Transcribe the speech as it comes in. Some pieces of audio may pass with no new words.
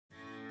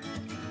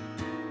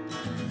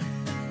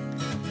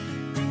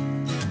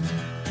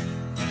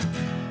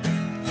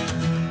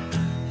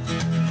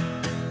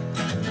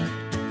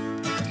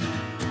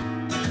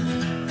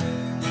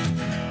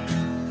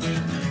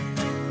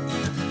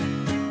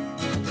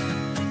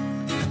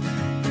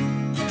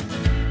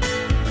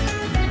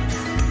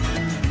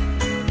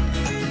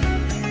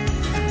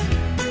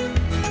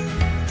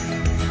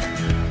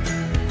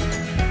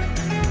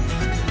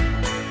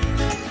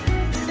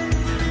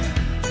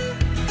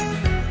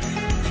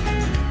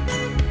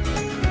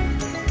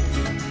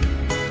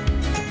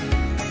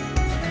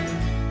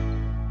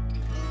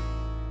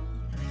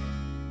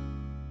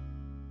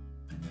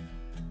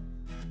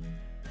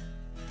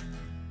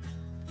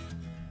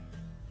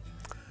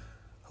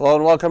Hello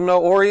and welcome to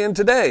Orion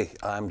Today.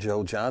 I'm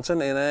Joe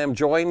Johnson and I am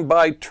joined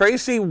by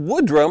Tracy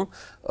Woodrum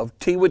of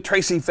Tea with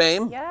Tracy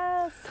fame.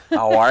 Yes.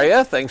 How are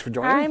you? Thanks for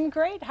joining. I'm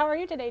great. How are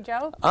you today,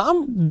 Joe?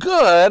 I'm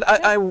good.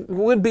 I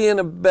would be in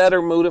a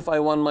better mood if I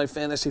won my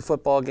fantasy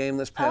football game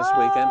this past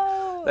weekend.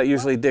 That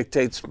usually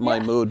dictates my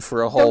mood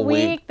for a whole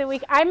week. The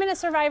week. I'm in a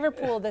survivor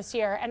pool this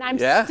year, and I'm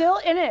still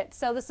in it.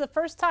 So this is the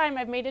first time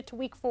I've made it to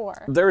week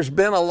 4. There's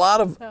been a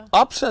lot of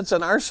upsets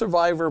in our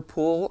survivor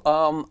pool.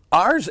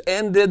 Ours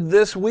ended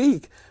this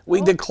week.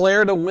 We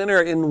declared a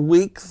winner in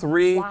week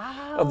 3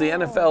 of the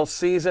NFL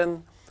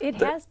season. It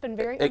has been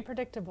very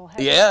unpredictable.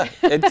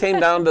 It came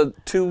down to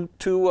two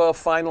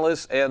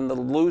finalists, and the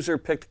loser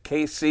picked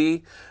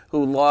KC,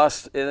 who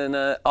lost in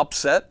an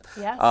upset.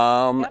 Yes.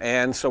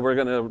 And so we're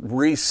going to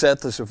reset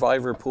the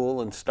survivor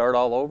pool and start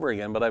all over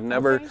again. But I've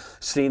never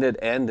seen it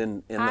end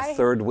in the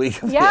third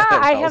week of the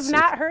NFL I have season.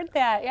 not heard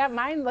that. Yeah,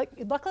 mine.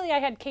 Luckily, I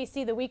had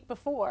KC the week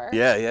before.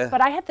 Yeah. But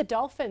I had the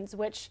Dolphins,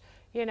 which,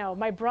 you know,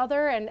 my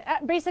brother and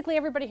basically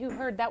everybody who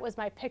heard that was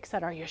my pick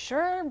said, "Are you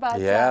sure?"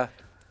 But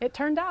it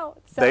turned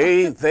out. So.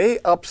 They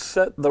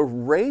upset the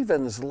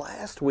Ravens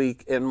last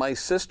week, and my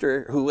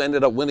sister, who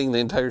ended up winning the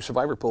entire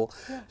survivor pool,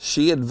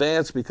 she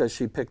advanced because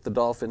she picked the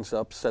Dolphins to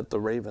upset the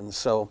Ravens.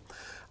 So,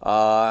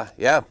 So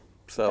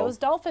those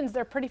Dolphins,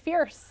 they're pretty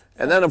fierce.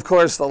 And then, of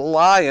course, the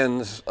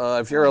Lions.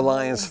 If you're a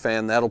Lions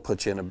fan, that'll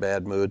put you in a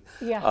bad mood.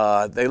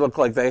 Yeah. They look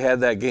like they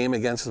had that game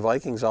against the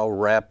Vikings all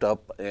wrapped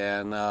up,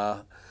 and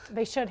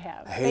they should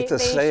have. I hate to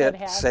say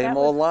it, same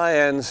old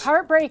Lions.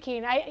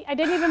 Heartbreaking. I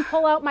didn't even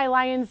pull out my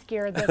Lions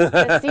gear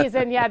this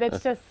season yet.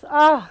 It's just,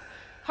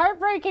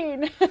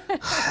 heartbreaking.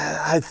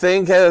 I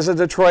think as a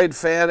Detroit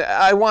fan,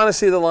 I want to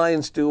see the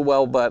Lions do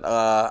well, but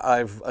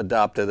I've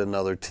adopted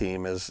another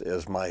team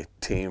as my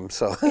team.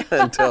 So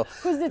until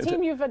who's the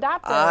team you've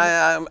adopted?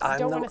 I'm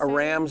a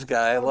Rams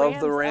guy. I love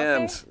the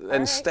Rams. Okay.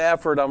 And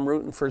Stafford, I'm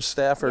rooting for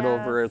Stafford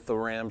over at the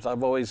Rams.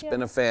 I've always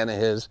been a fan of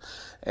his.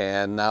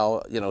 And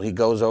now, you know, he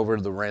goes over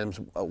to the Rams,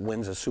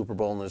 wins a Super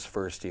Bowl in his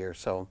first year.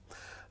 So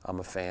I'm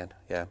a fan,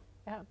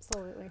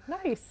 Absolutely.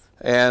 Nice.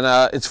 And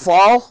it's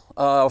fall.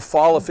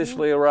 Fall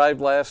officially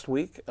arrived last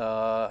week,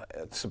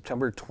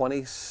 September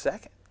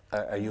 22nd.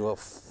 Are you a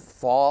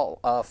fall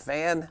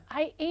fan?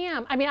 I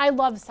am. I mean, I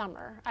love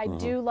summer. I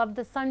do love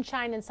the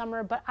sunshine in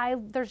summer, but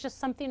there's just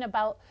something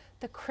about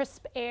the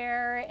crisp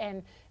air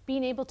and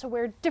being able to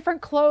wear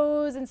different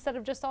clothes instead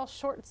of just all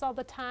shorts all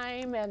the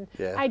time. And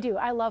I do.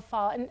 I love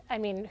fall. And I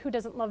mean, who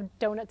doesn't love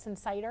donuts and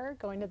cider?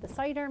 Going to the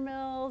cider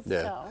mills.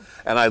 Yeah. So.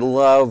 And I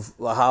love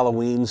the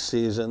Halloween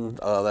season.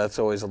 That's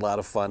always a lot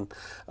of fun.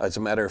 As a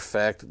matter of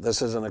fact,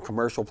 this isn't a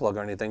commercial plug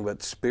or anything,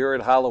 but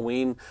Spirit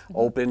Halloween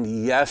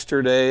opened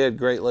yesterday at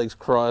Great Lakes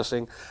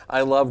Crossing.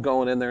 I love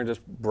going in there and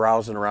just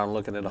browsing around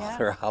looking at all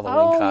their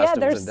Halloween costumes.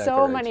 There's and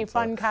so many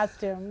fun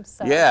costumes.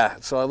 So. Yeah,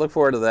 so I look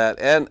forward to that.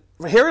 And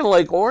here in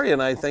Lake Orion,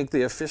 I think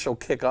the official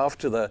kickoff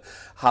to the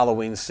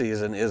Halloween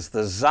season is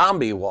the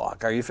Zombie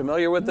Walk. Are you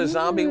familiar with the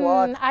Zombie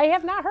Walk? I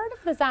have not heard of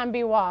the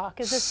Zombie Walk.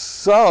 Is this...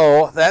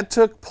 So that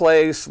took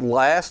place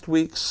last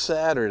week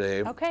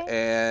Saturday, Okay.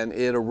 And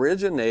it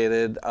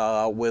originated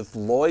with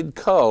Lloyd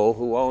Coe,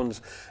 who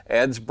owns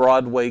Ed's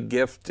Broadway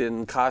Gift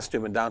and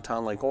Costume in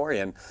downtown Lake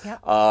Orion.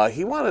 Yep.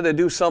 He wanted to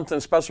do something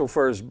special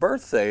for his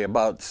birthday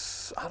about,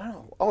 I don't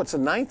know, it's the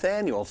 9th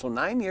annual, so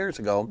 9 years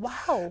ago.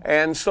 Wow.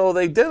 And so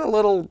they did a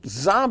little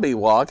zombie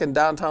walk in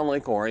downtown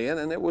Lake Orion,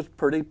 and it was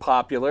pretty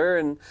popular,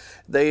 and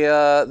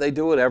they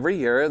do it every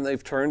year, and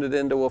they've turned it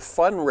into a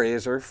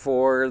fundraiser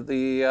for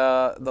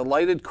the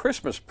lighted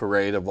Christmas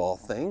parade of all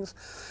things.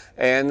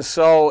 And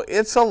so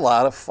it's a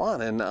lot of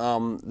fun. And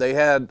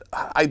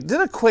I did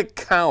a quick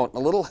count, a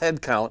little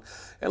head count.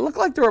 It looked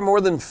like there were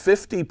more than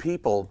 50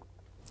 people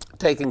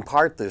taking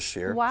part this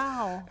year.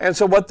 Wow. And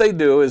so what they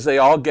do is they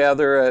all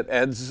gather at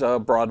Ed's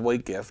Broadway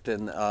Gift,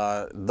 and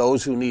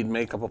those who need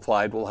makeup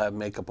applied will have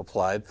makeup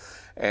applied,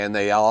 and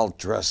they all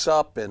dress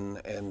up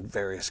in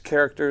various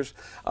characters.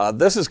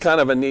 This is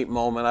kind of a neat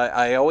moment.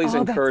 I always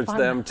encourage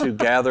them to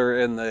gather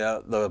in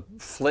the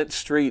Flint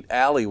Street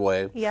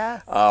alleyway,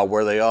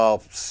 where they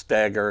all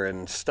stagger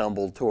and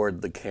stumble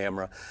toward the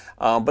camera.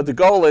 But the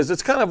goal is,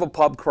 it's kind of a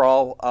pub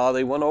crawl.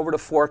 They went over to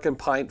Fork and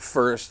Pint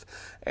first,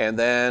 and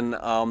then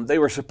they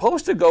were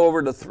supposed to go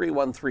over to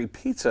 313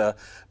 Pizza,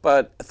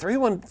 but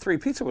 313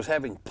 Pizza was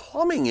having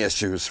plumbing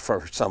issues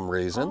for some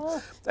reason,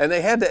 and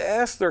they had to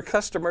ask their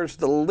customers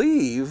to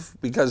leave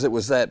because it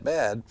was that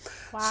bad.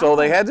 Wow. So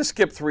they had to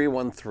skip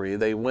 313.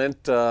 They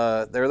went,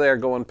 they're there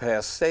going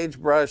past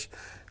Sagebrush.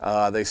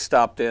 They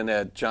stopped in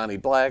at Johnny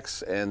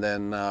Black's, and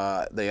then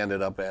they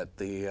ended up at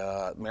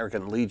the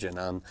American Legion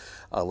on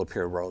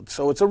Lapeer Road.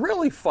 So it's a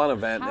really fun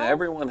event, and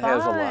everyone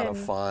has a lot of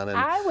fun. And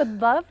I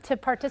would love to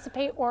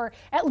participate, or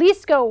at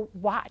least go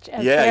watch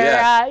as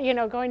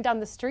they're going down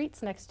the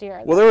streets next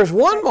year. Well, there was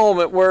one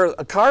moment where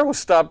a car was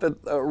stopped at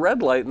a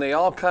red light, and they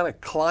all kind of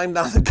climbed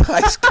on the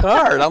guy's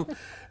car.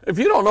 if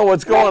you don't know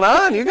what's going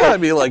on, you got to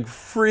be like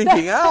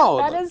freaking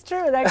out. That is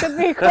true. That could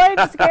be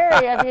quite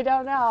scary if you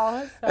don't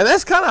know. So. And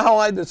that's kind of how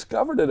I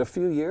discovered it a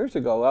few years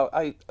ago.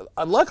 I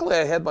luckily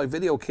I had my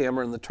video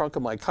camera in the trunk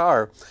of my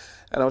car,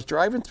 and I was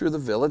driving through the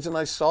village, and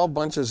I saw a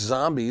bunch of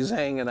zombies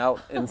hanging out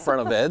in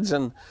front of Ed's,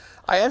 and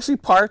I actually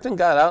parked and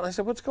got out, and I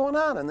said, "What's going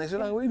on?" And they said,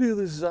 "Oh, we do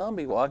this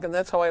zombie walk," and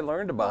that's how I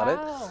learned about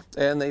it.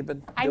 And they've been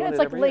doing I know it's it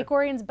like every Lake year.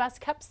 Orion's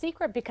best kept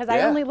secret because I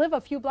only live a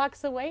few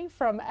blocks away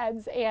from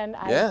Ed's, and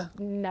I've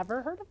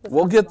never heard of this.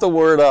 We'll get the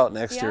word out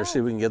next year, Yeah. see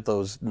if we can get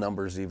those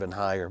numbers even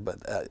higher.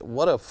 But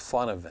what a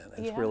fun event!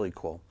 It's really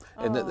cool.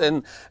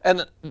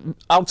 And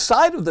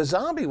outside of the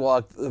zombie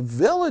walk, the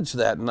village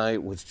that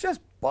night was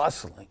just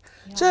bustling,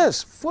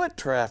 just foot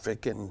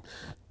traffic and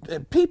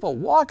people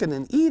walking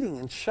and eating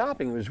and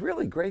shopping. It was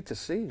really great to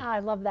see. I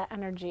love that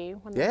energy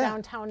when the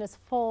downtown is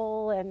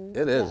full. And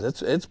it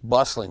is. It's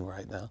bustling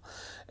right now.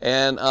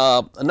 And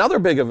another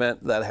big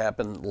event that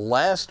happened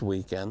last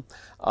weekend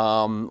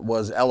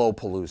was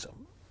LOHS.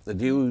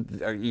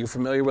 Are you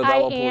familiar with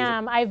LOHS? I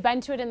am. I've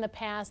been to it in the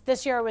past.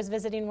 This year I was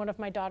visiting one of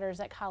my daughters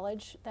at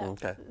college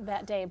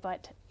that day,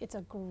 but it's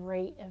a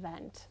great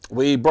event.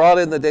 We brought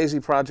in the Daisy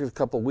Project a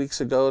couple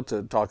weeks ago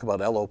to talk about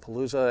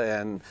LOHS,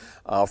 and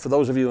for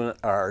those of you who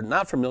are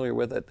not familiar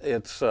with it,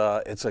 it's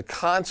a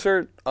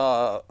concert,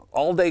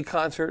 all-day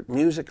concert,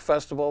 music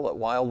festival at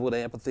Wildwood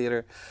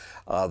Amphitheater.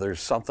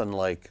 There's something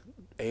like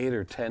 8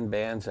 or 10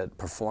 bands that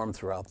perform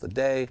throughout the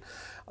day.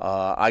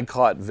 I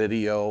caught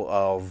video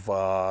of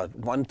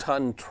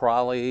one-ton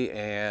trolley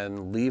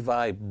and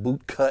Levi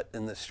bootcut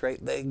in the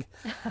straight leg,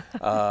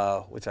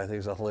 which I think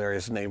is a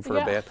hilarious name for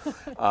a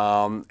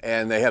band.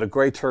 And they had a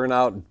great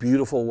turnout,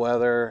 beautiful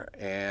weather,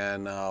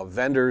 and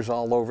vendors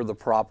all over the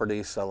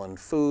property selling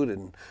food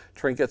and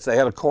trinkets. They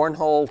had a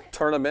cornhole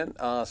tournament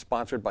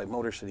sponsored by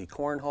Motor City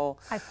Cornhole.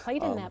 I've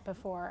played in that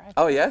before.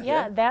 Oh, yeah?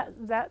 Yeah,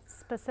 that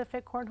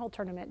specific cornhole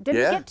tournament.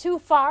 Didn't get too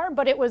far,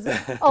 but it was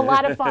a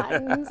lot of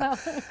fun. So.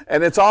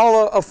 And it's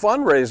all a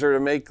fundraiser to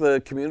make the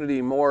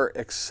community more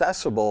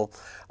accessible.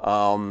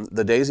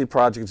 The Daisy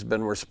Project's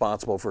been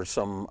responsible for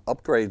some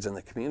upgrades in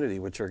the community,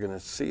 which you're going to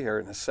see here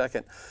in a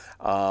second.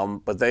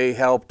 But they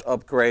helped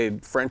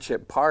upgrade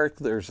Friendship Park.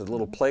 There's a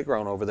little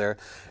playground over there.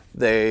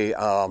 They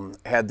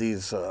had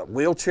these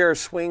wheelchair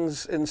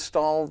swings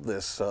installed,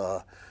 this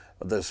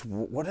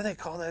what do they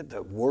call that,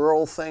 the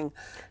whirl thing?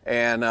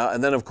 And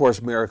then, of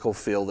course, Miracle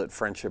Field at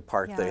Friendship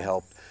Park, they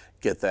helped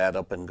get that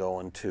up and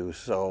going too.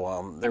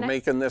 So they're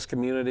making this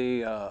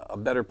community a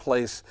better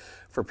place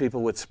for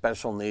people with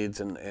special needs,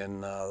 and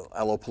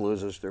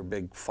LOHS is their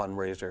big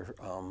fundraiser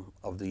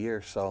of the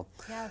year. So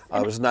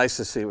it was nice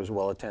to see it was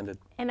well attended.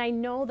 And I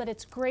know that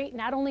it's great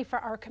not only for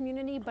our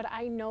community, but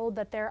I know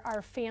that there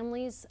are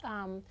families,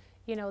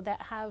 you know,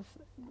 that have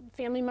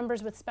family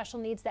members with special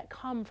needs that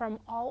come from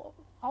all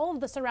of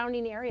the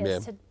surrounding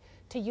areas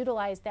to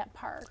utilize that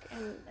park.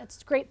 And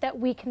it's great that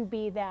we can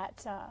be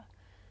that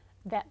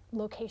that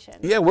location.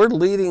 Yeah, we're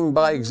leading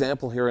by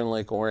example here in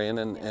Lake Orion,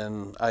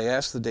 and I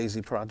asked the Daisy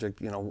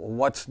Project, you know,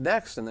 what's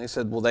next? And they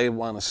said, well, they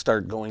want to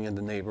start going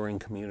into neighboring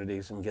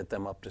communities and get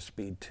them up to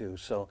speed too.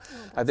 So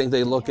I think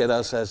they look at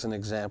us as an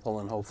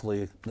example, and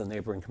hopefully the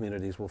neighboring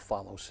communities will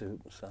follow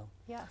suit. So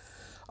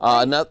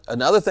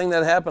another thing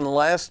that happened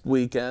last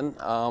weekend,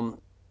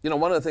 you know,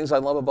 one of the things I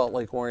love about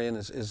Lake Orion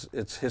is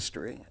its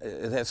history.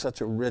 It has such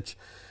a rich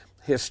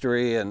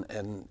history,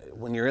 and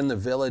when you're in the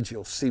village,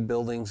 you'll see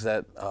buildings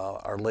that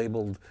are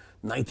labeled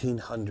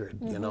 1900,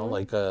 you know,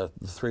 like the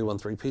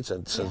 313 Pizza,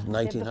 it says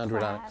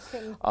 1900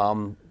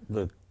 on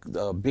it.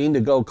 The Bean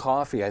to Go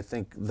Coffee, I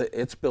think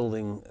its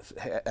building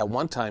at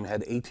one time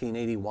had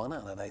 1881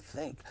 on it, I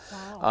think.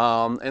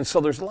 Wow. And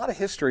so there's a lot of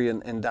history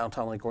in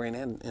downtown Lake Orion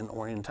and in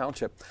Orion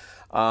Township.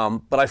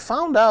 But I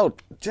found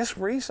out just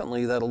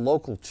recently that a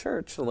local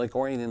church, the Lake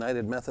Orion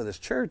United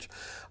Methodist Church,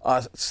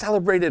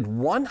 celebrated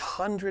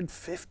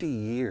 150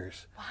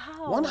 years.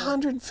 Wow.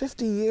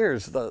 150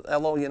 years, the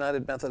LO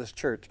United Methodist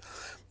Church.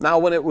 Now,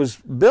 when it was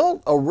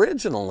built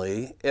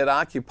originally, it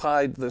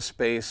occupied the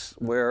space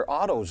where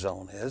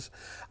AutoZone is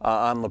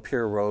on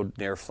Lapeer Road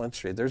near Flint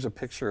Street. There's a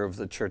picture of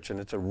the church in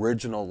its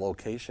original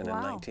location in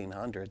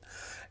 1900.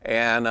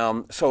 And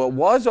so it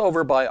was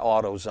over by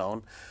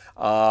AutoZone.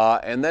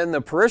 And then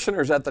the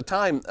parishioners at the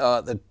time,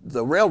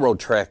 the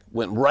railroad track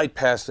went right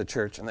past the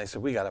church, and they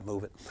said, we got to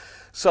move it.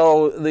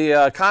 So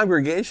the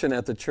congregation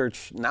at the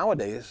church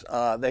nowadays,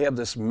 they have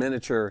this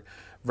miniature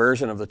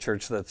version of the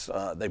church that's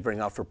they bring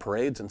out for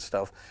parades and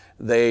stuff.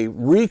 They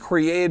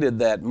recreated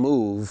that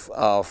move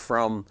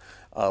from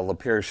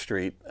Lapeer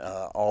Street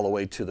all the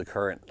way to the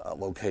current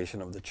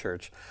location of the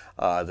church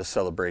to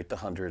celebrate the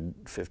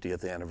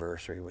 150th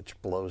anniversary, which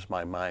blows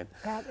my mind.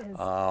 That is,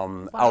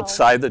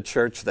 outside the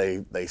church,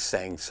 they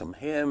sang some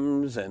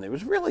hymns, and it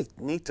was really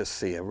neat to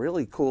see, a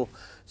really cool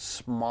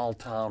small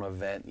town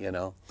event, you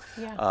know.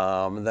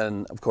 Yeah. And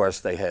then, of course,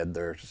 they had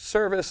their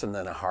service and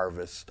then a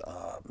harvest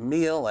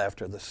meal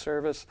after the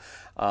service.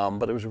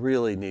 But it was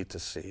really neat to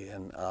see,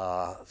 and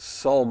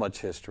so much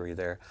history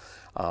there.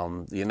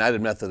 The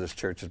United Methodist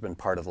Church has been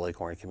part of the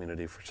Lake Orion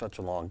community for such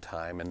a long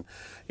time, and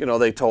you know,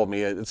 they told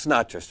me it's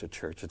not just a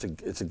church;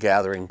 it's a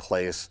gathering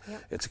place.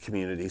 Yep. It's a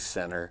community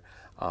center.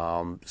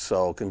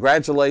 So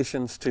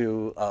congratulations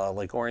to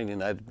Lake Orion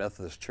United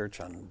Methodist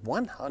Church on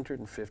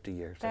 150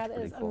 years. That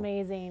is cool.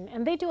 Amazing,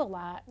 and they do a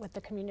lot with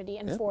the community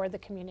and for the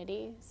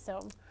community. So.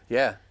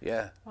 Yeah,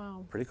 yeah.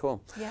 Wow. Pretty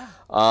cool. Yeah.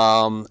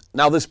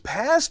 Now this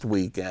past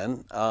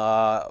weekend,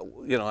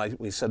 you know,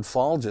 we said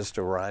fall just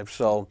arrived,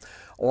 so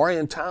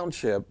Orion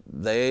Township,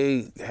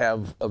 they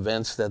have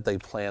events that they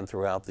plan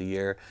throughout the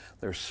year.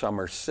 There's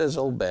Summer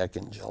Sizzle back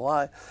in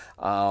July,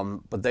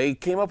 but they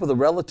came up with a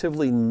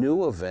relatively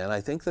new event. I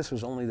think this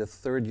was only the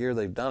 3rd year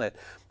they've done it,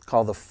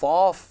 called the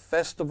Fall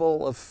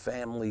Festival of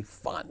Family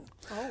Fun.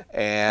 Oh,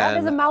 and that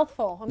is a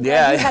mouthful. I'm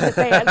glad you had to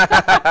say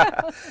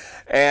it.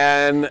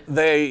 And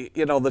they,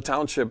 you know, the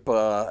township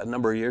a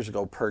number of years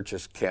ago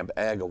purchased Camp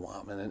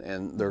Agawam,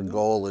 and their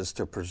goal is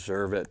to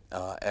preserve it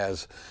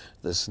as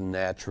this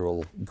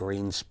natural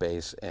green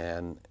space,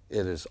 and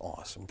it is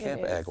awesome.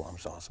 Camp Agawam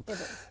is awesome.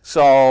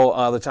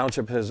 So the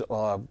township has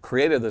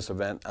created this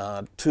event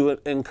to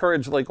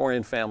encourage Lake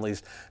Orion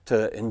families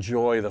to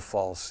enjoy the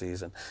fall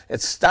season.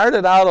 It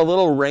started out a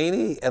little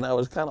rainy, and I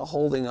was kind of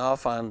holding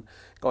off on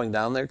going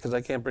down there because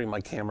I can't bring my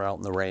camera out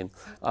in the rain.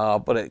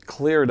 But it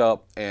cleared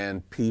up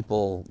and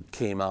people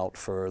came out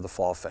for the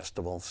fall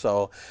festival.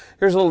 So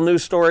here's a little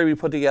news story we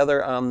put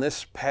together on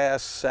this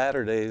past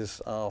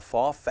Saturday's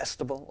Fall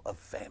Festival of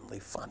Family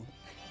Fun.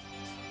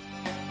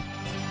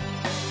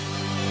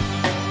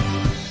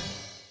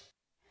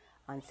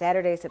 On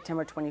Saturday,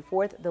 September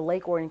 24th, the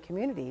Lake Orion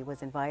community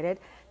was invited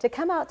to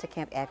come out to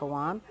Camp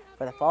Agawam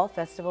for the Fall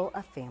Festival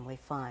of Family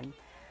Fun.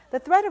 The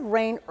threat of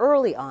rain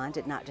early on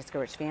did not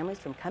discourage families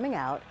from coming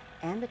out,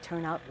 and the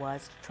turnout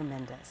was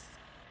tremendous.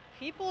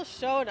 People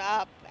showed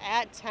up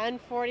at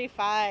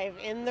 10:45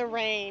 in the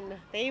rain.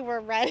 They were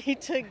ready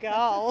to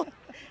go.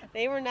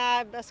 They were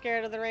not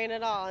scared of the rain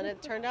at all, and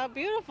it turned out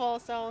beautiful,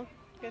 so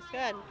it's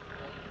good.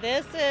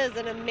 This is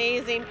an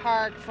amazing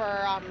park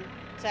for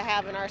to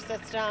have in our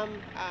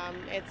system.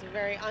 It's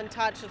very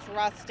untouched, it's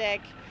rustic.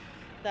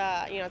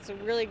 It's a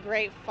really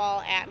great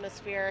fall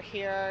atmosphere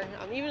here.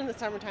 Even in the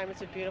summertime,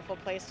 it's a beautiful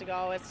place to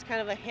go. It's kind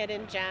of a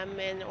hidden gem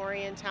in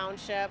Orion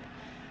Township.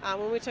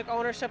 When we took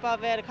ownership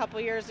of it a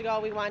couple years ago,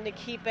 we wanted to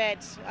keep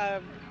it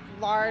a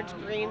large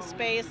green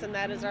space, and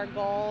that is our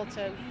goal,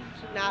 to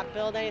not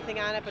build anything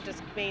on it, but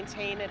just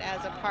maintain it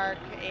as a park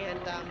and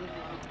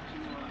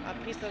a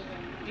piece of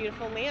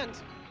beautiful land.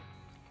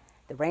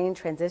 The rain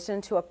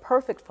transitioned to a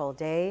perfect fall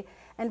day,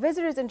 and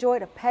visitors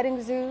enjoyed a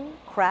petting zoo,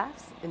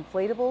 crafts,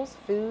 inflatables,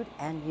 food,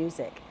 and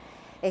music.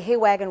 A hay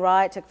wagon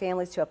ride took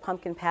families to a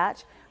pumpkin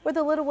patch where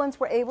the little ones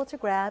were able to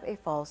grab a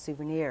fall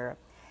souvenir.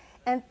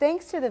 And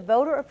thanks to the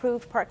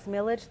voter-approved Parks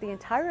Millage, the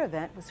entire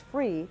event was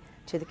free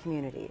to the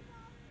community.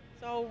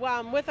 So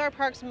with our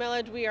Parks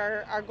Millage,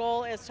 our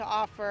goal is to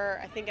offer,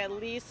 I think, at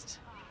least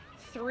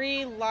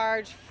 3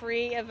 large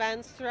free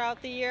events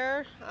throughout the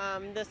year.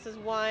 This is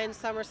one,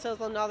 Summer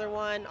Sizzle another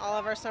one. All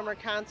of our summer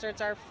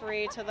concerts are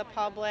free to the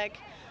public.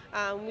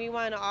 We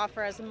want to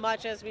offer as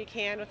much as we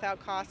can without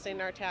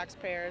costing our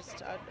taxpayers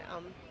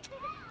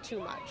too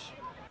much.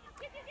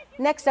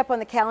 Next up on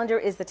the calendar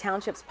is the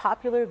township's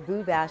popular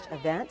Boo Bash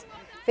event.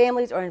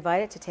 Families are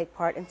invited to take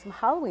part in some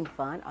Halloween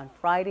fun on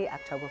Friday,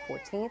 October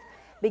 14th,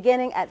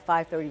 beginning at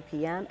 5:30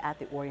 p.m. at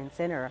the Orion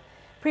Center.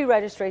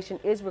 Pre-registration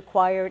is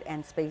required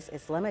and space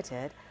is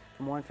limited.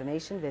 For more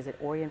information, visit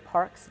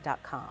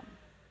orionparks.com.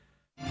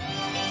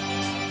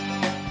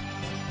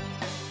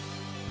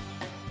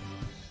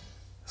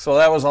 So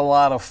that was a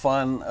lot of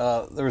fun.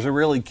 There was a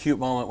really cute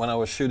moment when I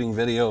was shooting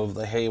video of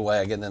the hay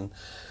wagon, and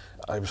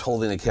I was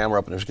holding the camera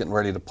up and it was getting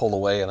ready to pull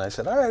away, and I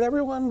said, all right,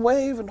 everyone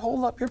wave and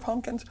hold up your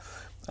pumpkins.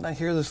 And I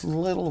hear this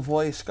little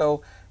voice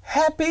go,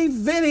 happy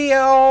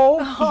video.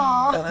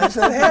 Aww. And I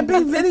said,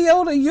 happy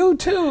video to you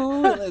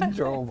too. And it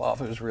drove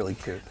off. It was really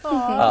cute.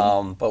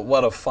 But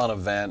what a fun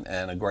event,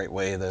 and a great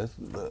way to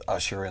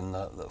usher in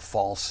the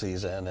fall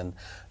season, and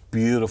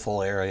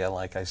beautiful area,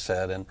 like I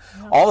said. And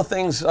all the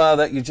things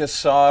that you just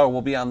saw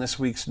will be on this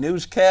week's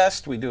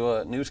newscast. We do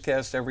a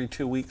newscast every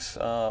 2 weeks,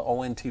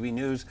 ONTV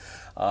News.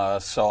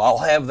 So I'll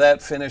have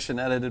that finished and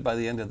edited by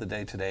the end of the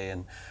day today,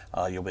 and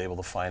you'll be able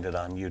to find it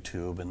on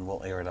YouTube, and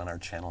we'll air it on our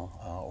channel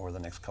over the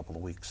next couple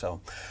of weeks.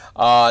 So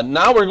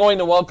now we're going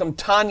to welcome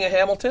Tonya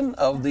Hamilton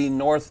of the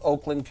North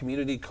Oakland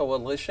Community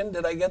Coalition.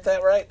 Did I get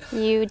that right?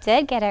 You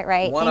did get it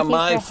right. One of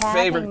my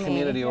favorite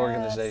community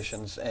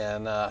organizations,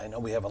 and I know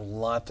we have a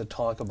lot to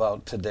talk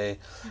about today.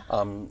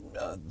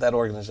 That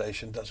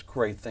organization does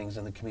great things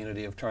in the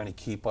community of trying to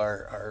keep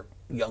our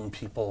young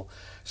people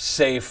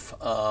safe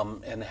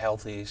and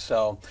healthy.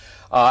 So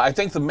I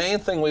think the main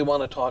thing we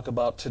want to talk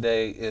about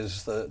today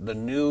is the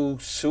new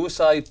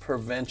suicide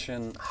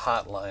prevention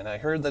hotline. I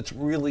heard that's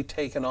really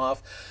taken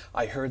off.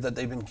 I heard that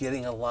they've been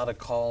getting a lot of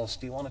calls.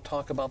 Do you want to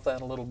talk about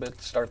that a little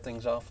bit, start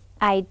things off?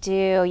 I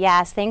do,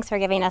 yes. Thanks for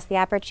giving us the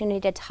opportunity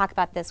to talk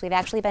about this. We've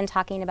actually been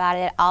talking about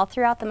it all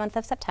throughout the month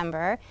of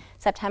September.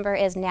 September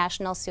is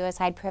National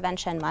Suicide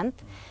Prevention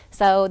Month.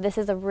 So this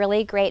is a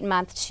really great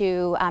month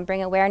to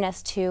bring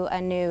awareness to a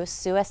new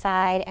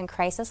suicide and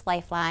crisis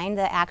lifeline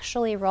that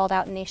actually rolled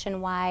out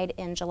nationwide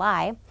in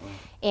July.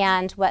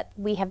 And what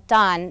we have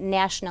done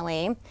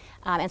nationally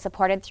and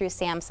supported through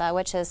SAMHSA,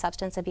 which is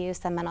Substance Abuse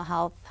and Mental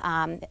Health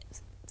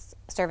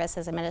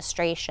Services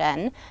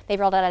Administration, they've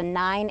rolled out a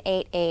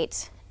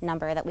 988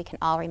 number that we can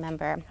all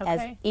remember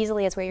as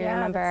easily as we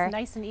remember. That's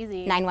nice and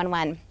easy.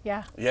 911.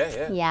 Yeah.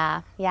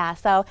 Yeah.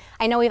 So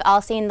I know we've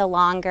all seen the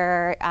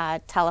longer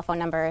telephone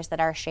numbers that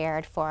are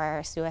shared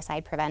for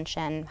suicide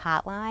prevention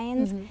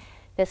hotlines.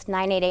 This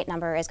 988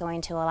 number is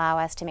going to allow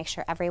us to make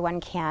sure everyone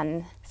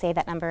can say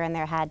that number in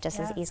their head just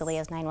as easily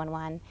as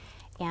 911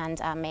 and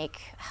make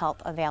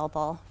help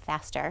available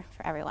faster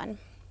for everyone.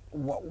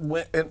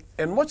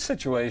 In what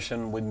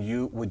situation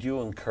would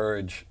you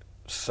encourage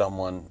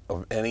someone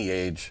of any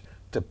age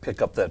to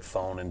pick up that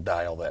phone and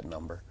dial that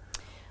number?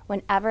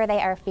 Whenever they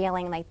are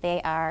feeling like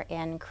they are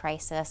in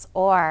crisis,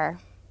 or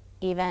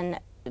even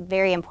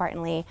very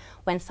importantly,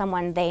 when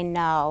someone they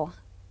know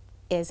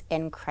is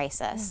in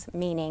crisis,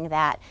 meaning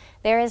that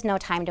there is no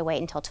time to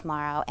wait until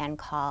tomorrow and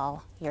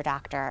call your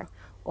doctor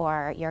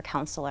or your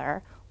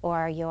counselor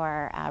or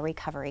your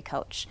recovery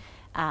coach.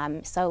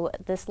 So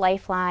this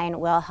lifeline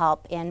will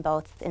help in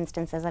both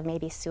instances of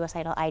maybe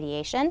suicidal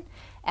ideation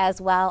as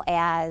well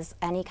as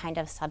any kind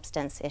of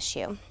substance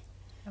issue.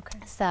 Okay.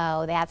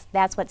 So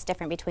that's what's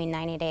different between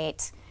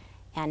 988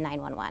 and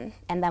 911.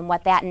 And then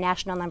what that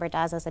national number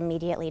does is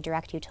immediately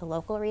direct you to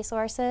local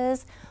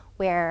resources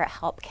where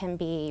help can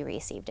be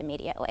received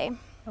immediately.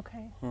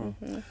 Okay.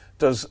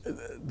 Does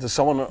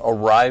someone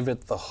arrive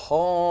at the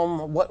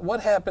home?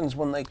 What happens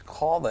when they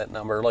call that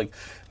number? Like,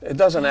 it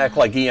doesn't act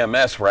like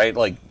EMS, right?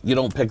 Like, you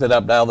don't pick it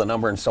up, dial the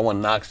number, and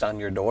someone knocks on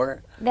your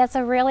door? That's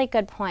a really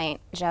good point,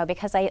 Joe,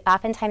 because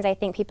oftentimes I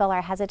think people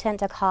are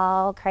hesitant to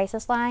call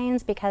crisis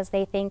lines because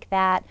they think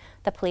that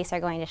the police are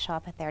going to show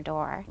up at their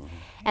door.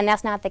 And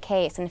that's not the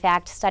case. In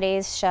fact,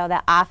 studies show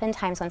that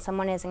oftentimes when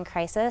someone is in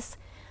crisis,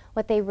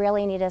 what they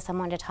really need is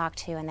someone to talk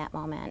to in that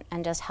moment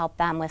and just help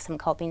them with some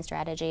coping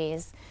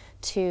strategies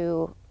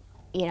to,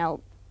 to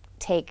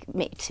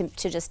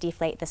just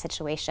deflate the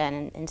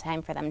situation in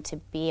time for them to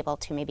be able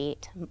to maybe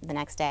the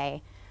next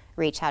day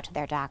reach out to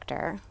their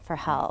doctor for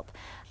help.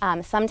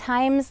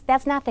 Sometimes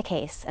that's not the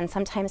case, and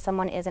sometimes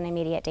someone is in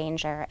immediate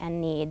danger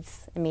and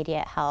needs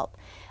immediate help.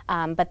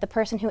 But the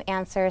person who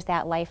answers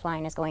that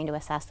lifeline is going to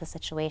assess the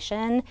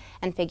situation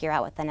and figure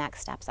out what the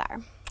next steps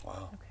are.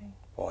 Wow. Okay.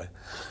 Boy.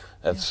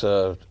 That's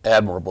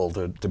admirable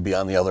to be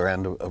on the other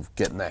end of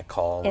getting that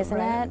call. Isn't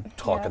it? And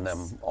talking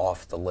them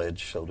off the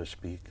ledge, so to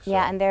speak. So.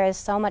 Yeah, and there is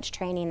so much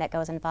training that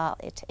goes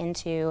involved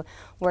into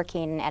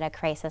working at a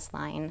crisis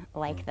line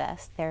like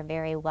this. They're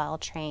very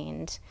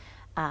well-trained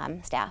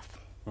staff.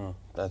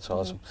 That's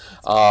awesome.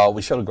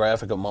 We showed a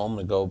graphic a moment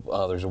ago.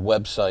 There's a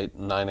website,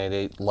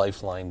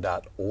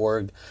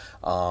 988lifeline.org.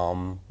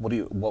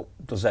 What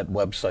does that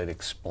website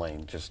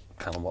explain? Just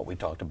kind of what we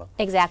talked about?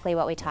 Exactly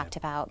what we talked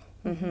about.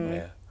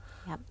 Yeah.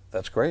 Yep.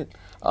 That's great.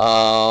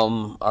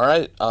 All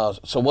right.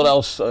 So what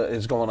else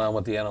is going on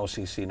with the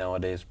NOCC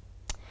nowadays?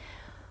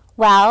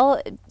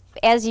 Well,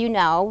 as you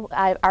know,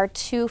 our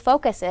two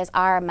focuses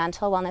are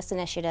mental wellness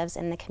initiatives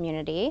in the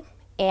community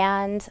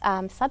and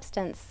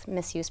substance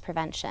misuse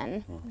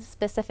prevention,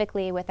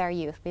 specifically with our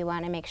youth. We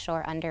want to make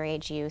sure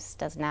underage use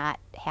does not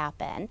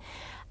happen.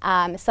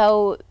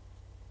 So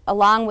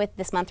along with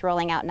this month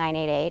rolling out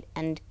 988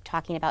 and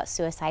talking about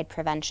suicide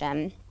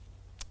prevention,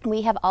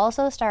 we have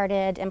also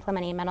started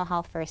implementing mental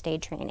health first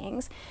aid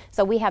trainings.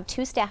 So we have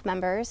 2 staff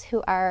members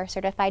who are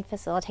certified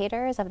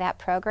facilitators of that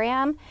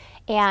program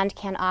and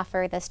can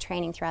offer this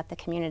training throughout the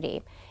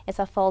community. It's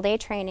a full day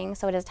training,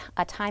 so it is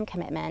a time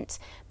commitment,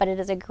 but it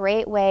is a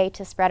great way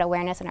to spread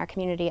awareness in our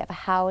community of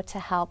how to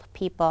help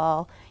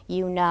people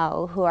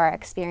who are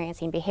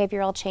experiencing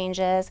behavioral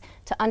changes,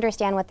 to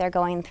understand what they're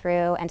going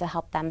through and to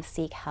help them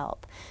seek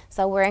help.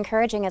 So we're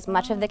encouraging as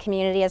much of the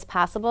community as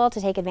possible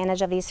to take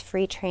advantage of these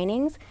free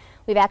trainings.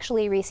 We've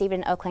actually received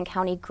an Oakland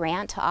County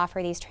grant to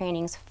offer these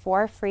trainings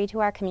for free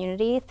to our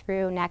community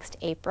through next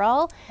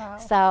April. Wow.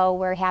 So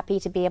we're happy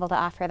to be able to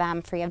offer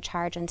them free of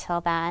charge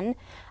until then.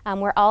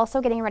 We're also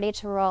getting ready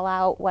to roll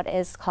out what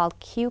is called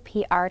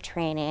QPR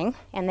training,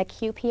 and the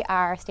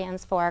QPR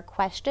stands for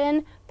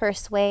Question,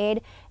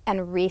 Persuade,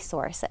 and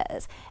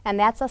Resources. And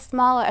that's a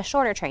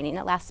shorter training.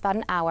 It lasts about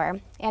an hour,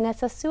 and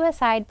it's a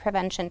suicide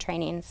prevention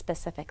training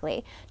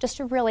specifically, just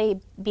to really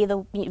be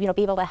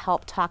able to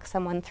help talk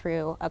someone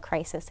through a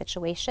crisis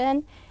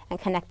situation and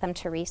connect them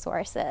to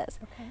resources.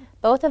 Okay.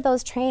 Both of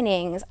those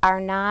trainings are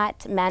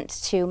not meant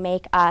to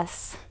make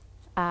us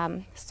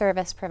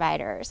service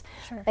providers.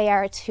 Sure. They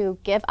are to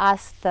give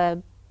us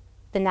the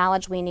the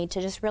knowledge we need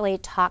to just really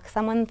talk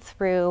someone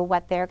through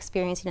what they're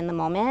experiencing in the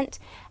moment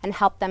and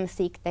help them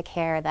seek the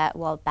care that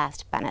will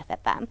best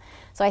benefit them.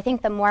 So I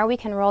think the more we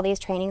can roll these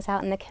trainings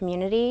out in the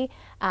community,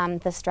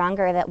 the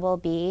stronger that we'll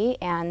be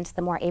and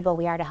the more able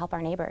we are to help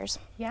our neighbors.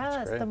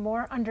 Yes, the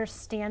more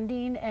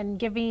understanding and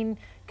giving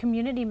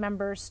community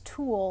members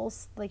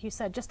tools, like you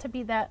said, just to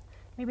be that,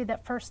 maybe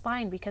that first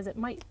line, because it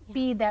might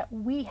be that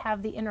we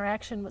have the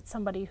interaction with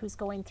somebody who's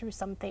going through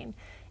something.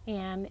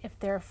 And if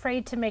they're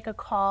afraid to make a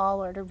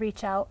call or to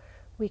reach out,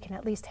 we can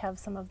at least have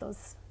some of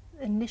those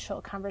initial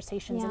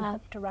conversations and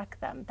help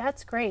direct them.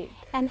 That's great.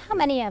 And how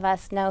many of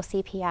us know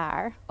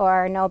CPR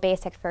or know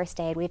basic first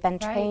aid? We've been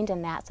trained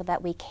in that so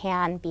that we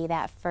can be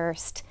that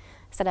first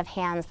set of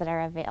hands that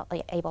are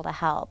able to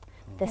help.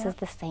 This is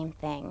the same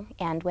thing.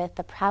 And with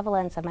the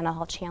prevalence of mental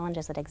health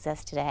challenges that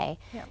exist today,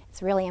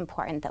 it's really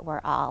important that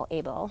we're all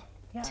able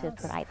to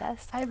provide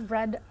this. I've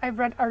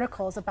read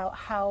articles about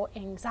how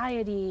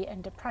anxiety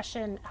and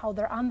depression, how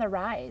they're on the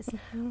rise.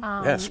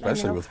 Yeah,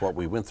 especially with what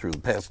we went through the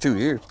past 2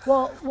 years.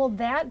 Well,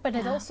 that, but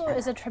it also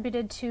is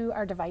attributed to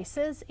our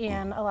devices,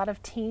 and a lot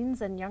of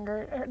teens and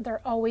younger,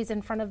 they're always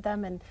in front of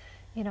them, and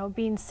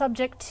being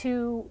subject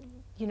to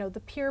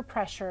the peer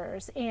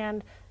pressures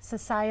and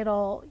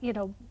societal,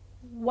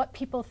 what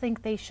people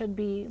think they should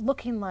be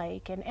looking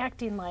like and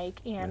acting like,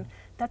 and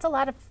that's a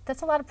lot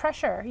of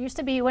pressure. It used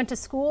to be you went to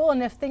school,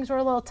 and if things were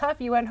a little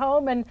tough, you went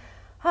home and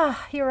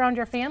you're around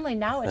your family.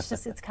 Now it's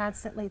just it's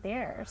constantly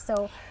there.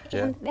 So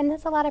and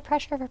there's a lot of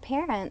pressure for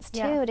parents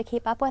too to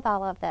keep up with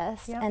all of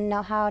this and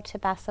know how to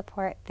best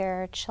support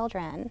their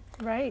children.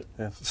 Right.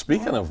 Yeah.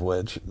 Speaking of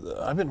which,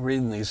 I've been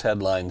reading these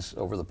headlines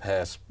over the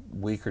past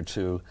week or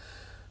two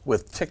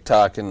with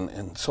TikTok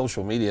and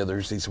social media.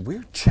 There's these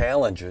weird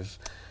challenges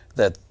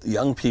that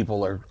young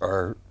people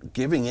are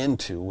giving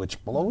into,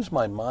 which blows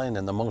my mind.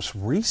 And the most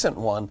recent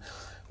one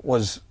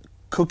was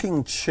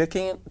cooking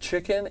chicken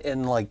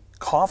in like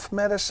cough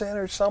medicine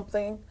or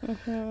something.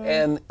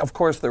 And of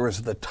course there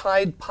was the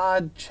Tide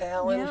Pod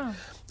challenge.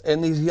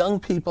 And these young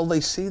people, they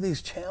see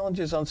these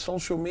challenges on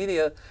social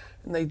media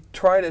and they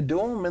try to do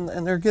them,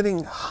 and they're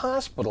getting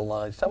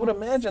hospitalized. I would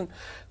imagine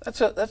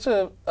that's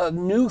a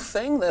new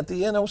thing that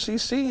the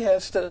NOCC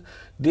has to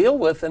deal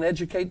with and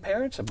educate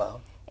parents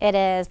about. It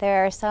is.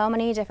 There are so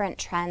many different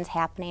trends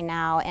happening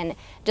now, and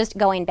just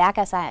going back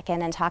a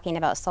second and talking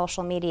about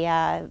social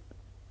media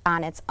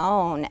on its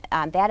own,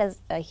 that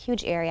is a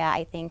huge area,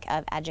 I think,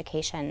 of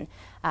education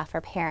for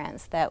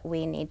parents that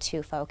we need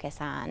to focus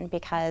on,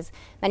 because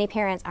many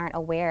parents aren't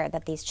aware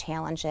that these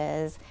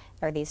challenges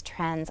or these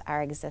trends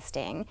are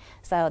existing.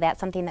 So that's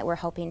something that we're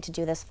hoping to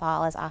do this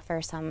fall, is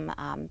offer some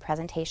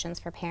presentations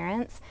for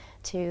parents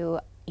to,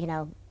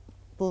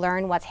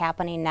 learn what's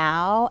happening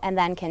now, and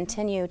then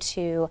continue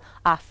to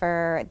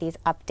offer these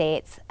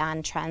updates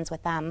on trends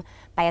with them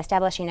by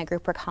establishing a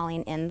group we're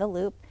calling In the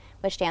Loop,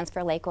 which stands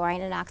for Lake Orion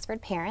and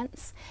Oxford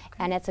Parents.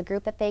 And it's a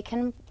group that they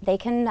can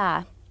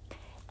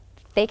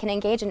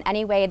engage in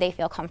any way they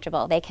feel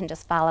comfortable. They can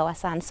just follow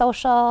us on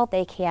social,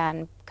 they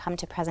can come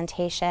to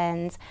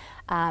presentations,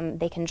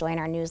 they can join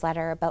our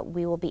newsletter, but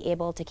we will be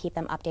able to keep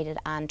them updated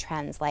on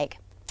trends like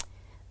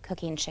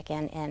cooking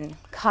chicken in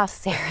cough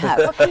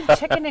syrup. Cooking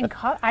chicken in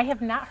cough? I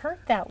have not heard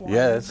that one.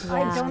 Yeah, it's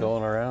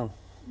going around.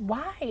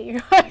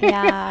 Why?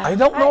 I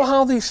don't know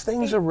how these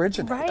things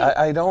originate.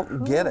 I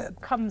don't get it.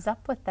 Who comes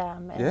up with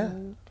them?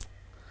 And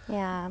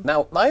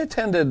Now, I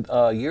attended,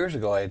 years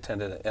ago, I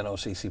attended an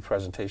NOCC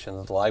presentation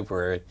at the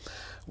library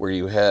where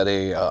you had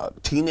a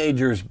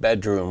teenager's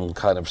bedroom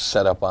kind of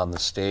set up on the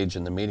stage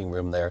in the meeting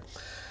room there.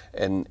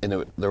 And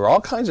there were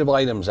all kinds of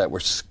items that were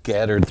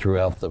scattered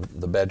throughout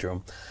the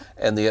bedroom.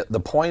 And the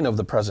point of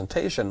the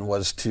presentation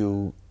was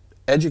to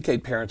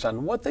educate parents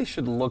on what they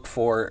should look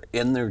for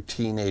in their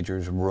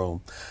teenager's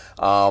room.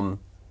 A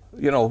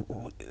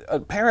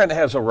parent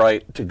has a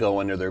right to go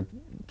into their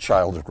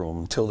child's room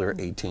until they're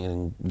 18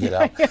 and get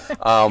out.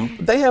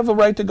 They have a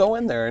right to go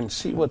in there and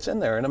see what's in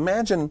there. And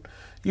imagine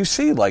you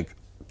see like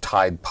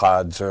Tide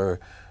Pods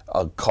or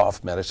a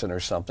cough medicine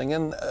or something,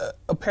 and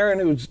a parent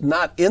who's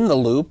not in the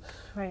loop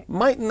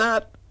might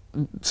not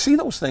see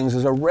those things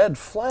as a red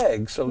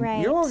flag. So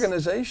your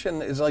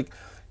organization is like,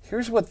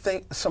 here's what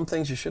some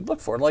things you should look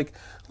for. Like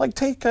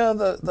take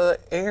the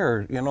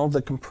air,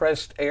 the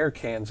compressed air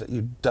cans that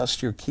you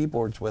dust your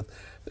keyboards with.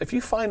 If you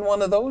find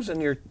one of those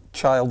in your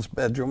child's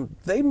bedroom,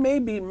 they may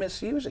be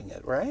misusing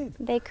it, right?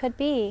 They could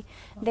be.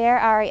 There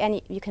are,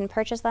 and you can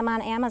purchase them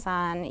on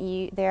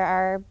Amazon. There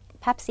are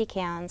Pepsi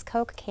cans,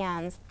 Coke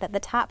cans that the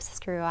tops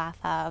screw off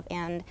of,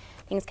 and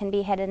things can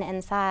be hidden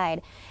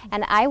inside.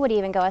 And I would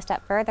even go a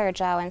step further,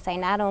 Joe, and say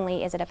not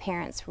only is it a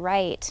parent's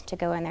right to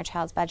go in their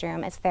child's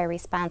bedroom, it's their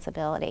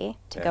responsibility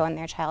to go in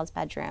their child's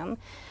bedroom.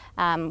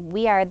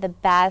 We are the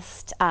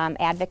best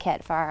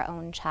advocate for our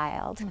own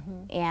child,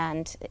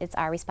 and it's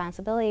our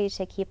responsibility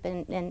to keep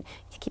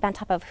on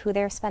top of who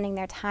they're spending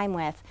their time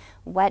with,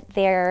 what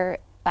they're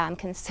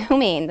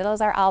consuming.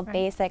 Those are all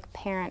basic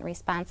parent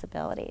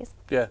responsibilities.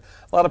 Yeah,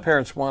 a lot of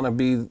parents want to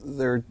be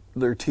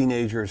their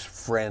teenager's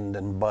friend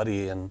and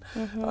buddy, and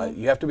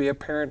you have to be a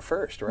parent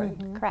first, right?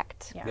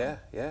 Correct.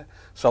 Yeah.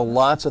 So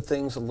lots of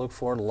things to look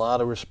for, a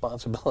lot of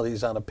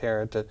responsibilities on a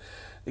parent to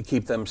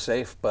keep them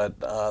safe, but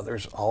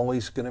there's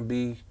always going to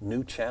be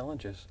new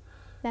challenges.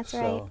 That's so,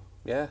 right.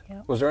 Yeah.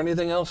 Was there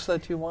anything else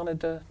that you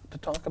wanted to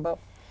talk about?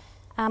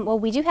 Well,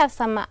 we do have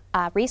some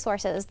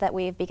resources that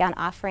we've begun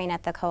offering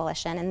at the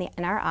Coalition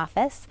in our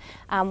office.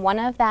 One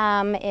of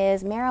them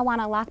is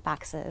marijuana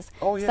lockboxes.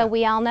 Oh, yeah. So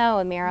we all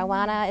know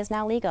marijuana is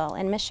now legal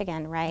in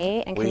Michigan,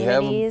 right? And We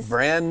have a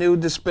brand new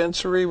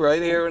dispensary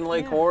right here in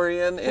Lake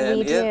Orion,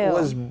 and it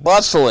was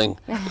bustling.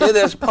 It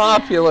is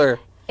popular.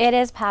 It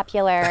is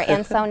popular,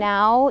 and so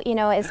now, you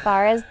know, as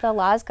far as the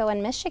laws go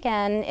in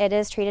Michigan, it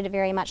is treated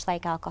very much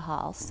like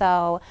alcohol.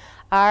 So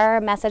our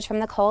message from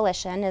the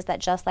Coalition is that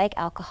just like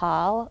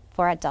alcohol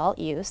for adult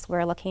use,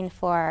 we're looking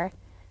for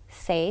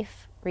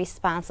safe,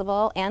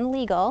 responsible, and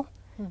legal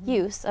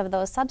use of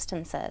those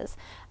substances.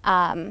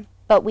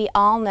 But we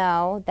all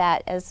know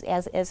that as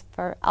is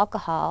for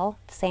alcohol,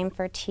 same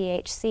for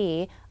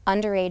THC,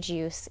 underage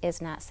use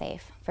is not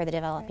safe for the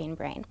developing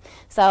brain.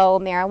 So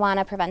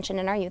marijuana prevention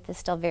in our youth is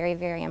still very,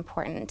 very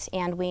important.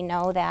 And we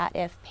know that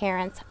if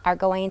parents are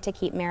going to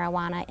keep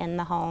marijuana in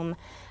the home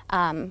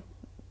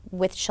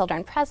with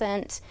children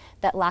present,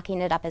 that locking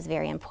it up is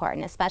very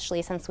important,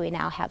 especially since we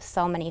now have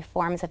so many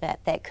forms of it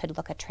that could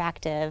look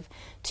attractive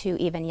to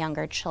even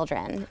younger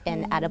children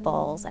in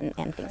edibles and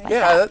things like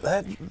that.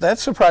 Yeah, that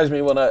surprised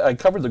me when I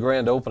covered the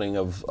grand opening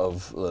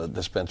of the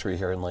dispensary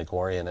here in Lake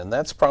Orion, and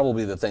that's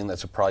probably the thing that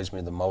surprised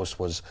me the most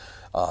was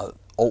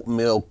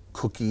oatmeal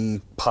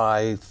cookie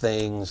pie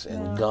things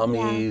and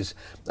gummies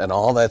and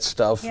all that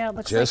stuff. Yeah, it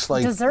looks just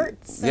like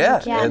desserts.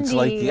 Yeah, and it's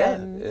like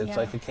candy it's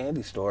like a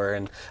candy store.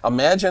 And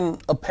imagine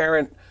a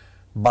parent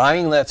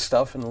buying that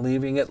stuff and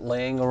leaving it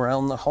laying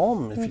around the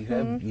home. If you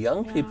have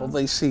young people,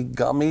 they see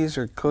gummies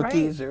or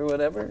cookies or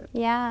whatever.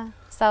 Yeah.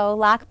 So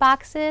lock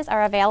boxes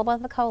are available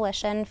at the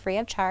Coalition free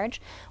of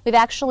charge. We've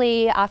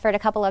actually offered a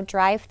couple of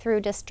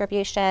drive-through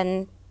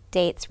distribution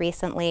dates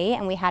recently,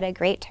 and we had a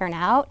great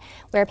turnout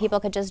where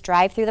people could just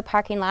drive through the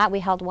parking lot. We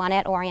held one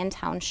at Orion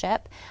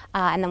Township,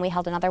 and then we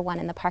held another one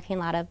in the parking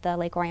lot of the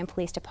Lake Orion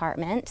Police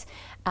Department,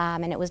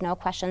 and it was no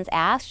questions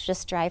asked,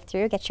 just drive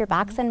through, get your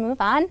box and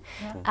move on.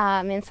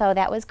 And so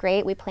that was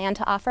great. We plan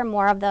to offer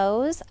more of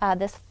those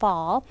this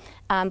fall,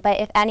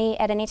 but if at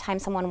any time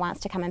someone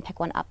wants to come and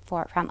pick one up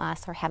from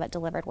us or have it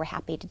delivered, we're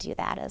happy to do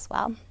that as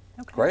well.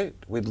 Okay. Great.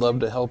 We'd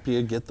love to help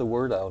you get the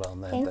word out on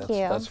that. Thank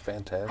you. That's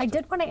fantastic. I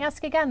did want to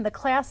ask again, the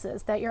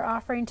classes that you're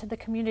offering to the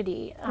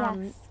community,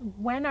 Yes.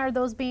 when are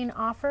those being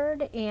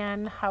offered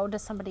and how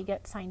does somebody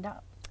get signed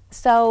up?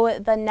 So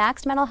the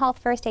next mental health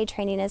first aid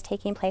training is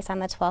taking place on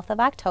the 12th of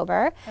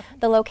October.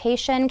 The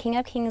location, King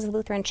of Kings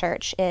Lutheran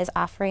Church, is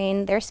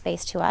offering their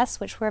space to us,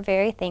 which we're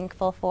very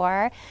thankful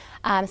for.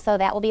 So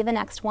that will be the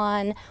next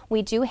one.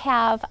 We do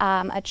have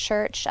a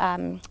church,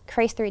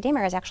 Christ the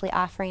Redeemer, is actually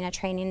offering a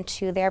training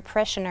to their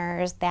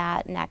parishioners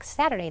that next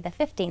Saturday, the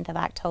 15th of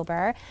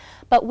October.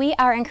 But we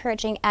are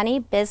encouraging any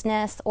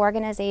business,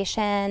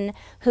 organization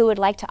who would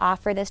like to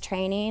offer this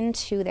training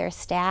to their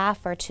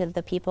staff or to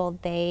the people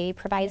they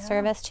provide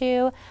service to,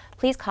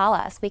 please call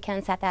us. We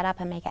can set that up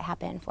and make it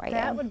happen for you.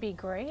 That would be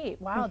great.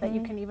 Wow, that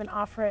you can even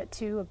offer it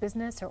to a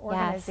business or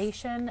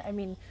organization. I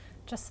mean,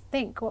 just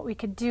think what we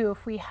could do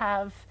if we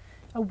have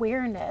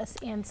awareness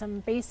and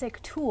some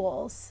basic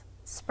tools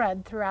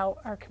spread throughout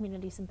our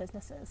communities and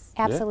businesses.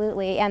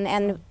 Absolutely.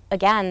 And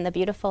again, the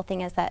beautiful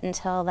thing is that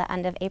until the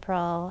end of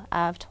April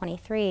of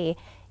 23,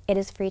 it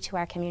is free to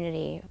our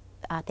community.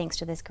 Thanks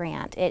to this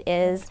grant. It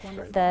is,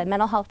 the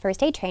mental health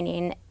first aid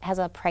training has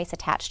a price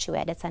attached to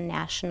it. It's a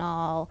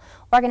national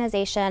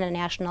organization, a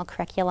national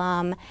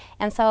curriculum,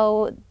 and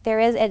so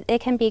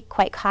it can be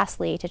quite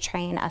costly to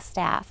train a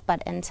staff,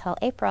 but until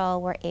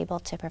April we're able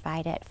to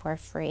provide it for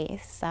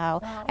free.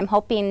 So I'm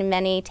hoping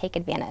many take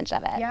advantage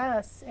of it.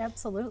 Yes,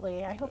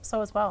 absolutely. I hope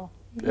so as well.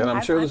 And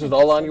I'm sure this is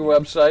all on your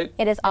website.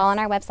 It is all on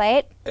our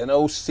website.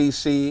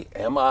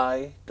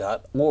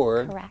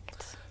 NOCCMI.org.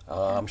 Correct.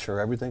 I'm sure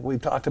everything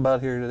we've talked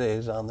about here today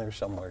is on there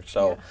somewhere.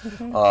 So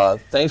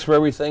thanks for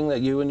everything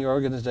that you and your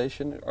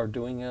organization are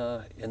doing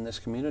in this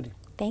community.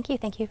 Thank you.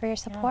 Thank you for your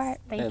support.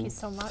 Yes, thank you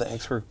so much.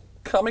 Thanks for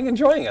coming and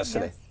joining us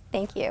today.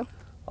 Thank you.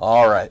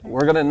 All right,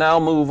 we're going to now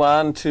move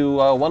on to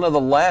one of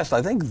the last,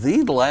 I think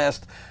the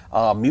last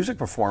music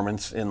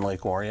performance in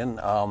Lake Orion.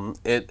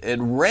 It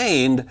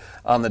rained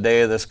on the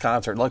day of this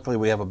concert. Luckily,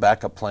 we have a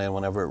backup plan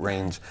whenever it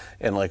rains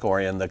in Lake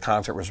Orion. The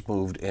concert was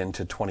moved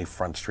into 20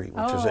 Front Street,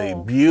 which is a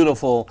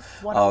beautiful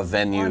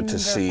venue to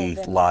see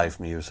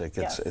live music.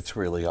 It's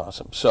really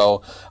awesome.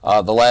 So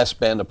the last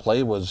band to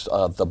play was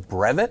the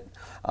Brevet.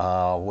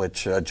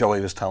 Which Joey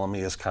was telling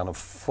me is kind of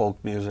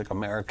folk music,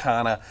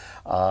 Americana.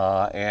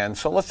 And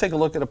so let's take a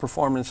look at a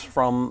performance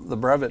from the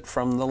Brevet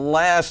from the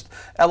last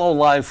LO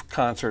Live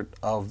concert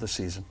of the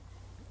season.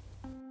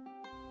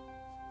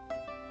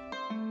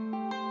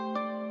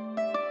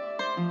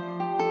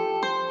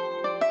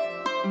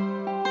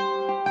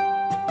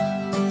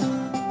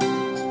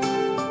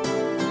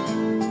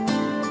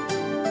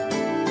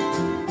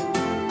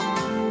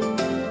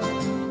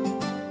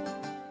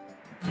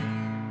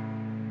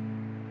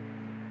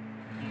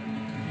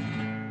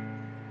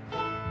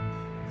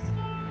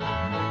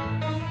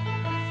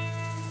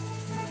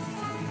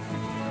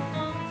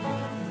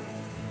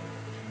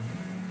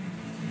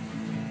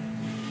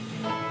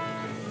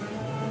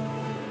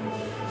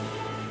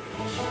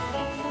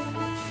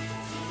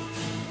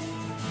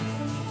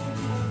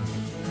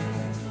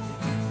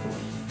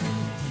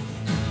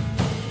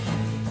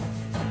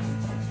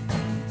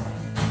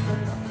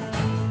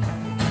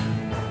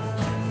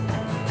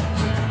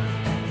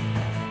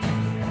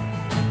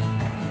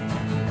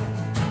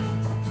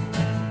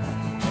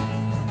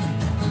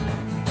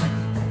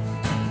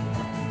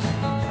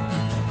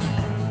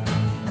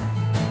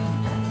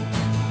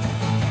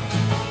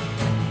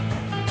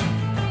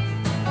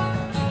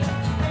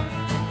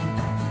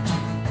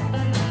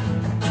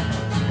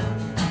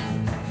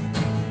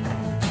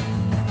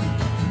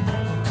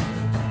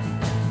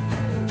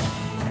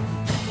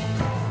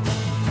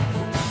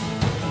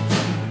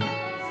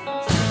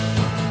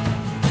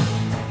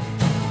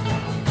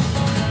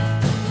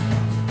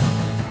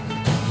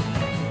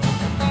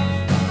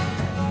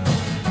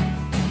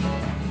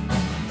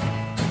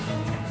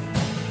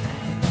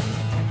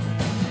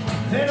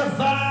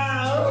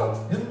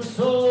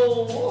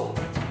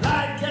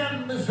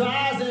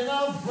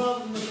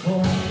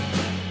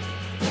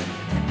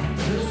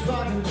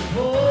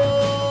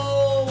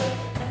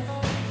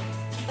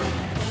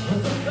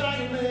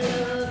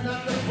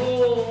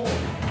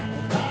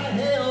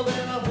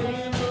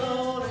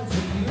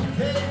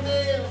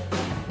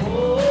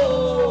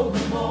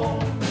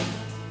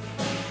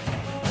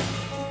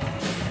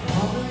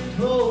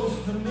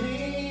 knows to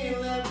me,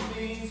 let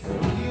me tell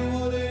you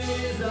what it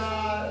is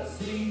I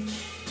see.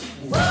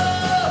 Whoa,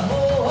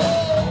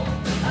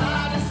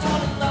 I just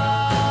wanna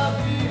love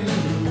you.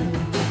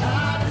 I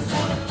just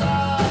wanna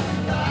love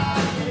you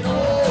like an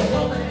old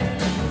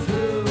romance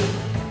too.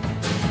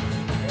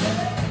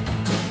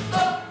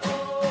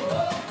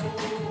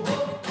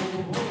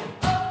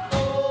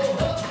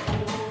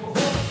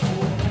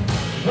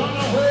 Run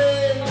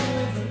away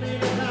with me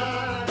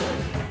tonight.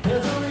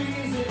 There's a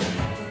reason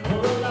for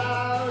a lie.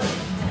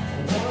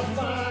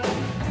 I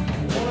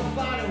wanna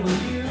find it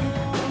with you.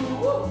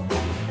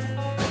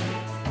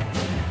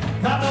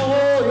 Got no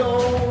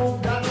oil,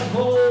 got no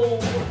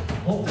gold.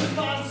 Hope to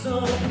find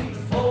some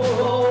beautiful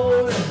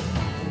road.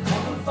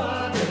 Come and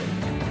find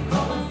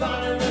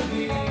it with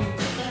me.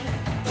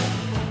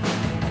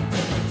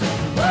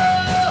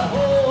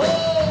 Oh,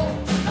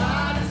 I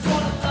just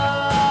wanna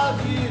love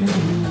you.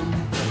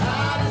 I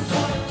just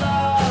wanna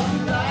love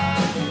you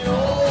like the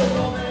old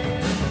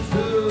romance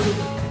too.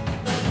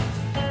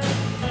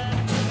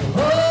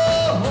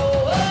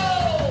 Hold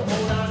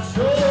on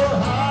your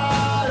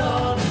heart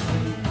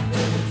honestly.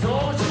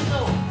 Don't you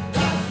know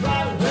that's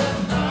right where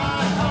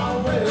my heart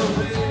will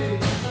be.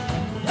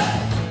 Hey!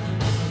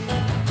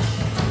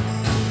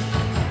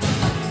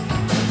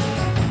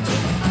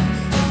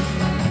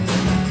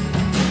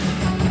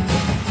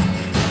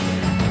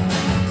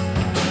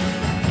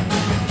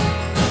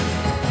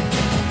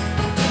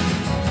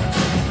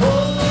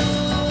 Oh,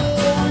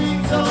 we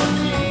don't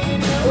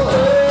need to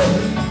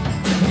hurry,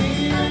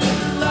 even if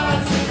the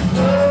lights get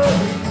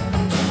blurry.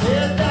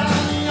 Head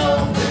down the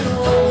open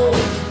road,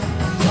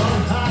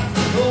 some nights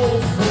it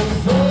goes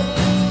so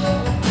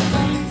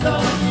we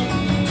don't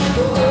need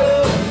to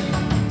hurry,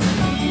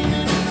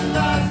 even if the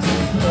lights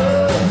get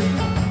blurry.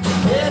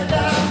 Head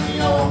down the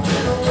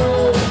open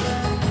road,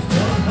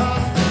 some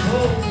nights it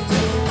goes so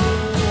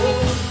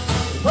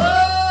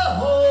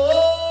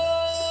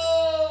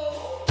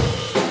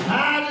I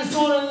just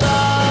wanna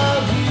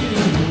love you.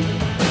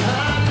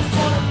 I just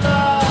wanna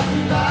love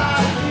you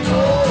like the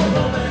old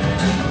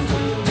romance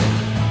too.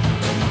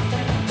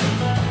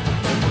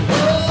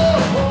 Hold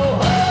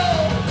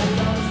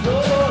on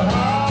your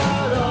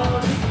heart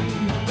honestly.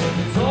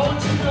 Don't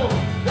you know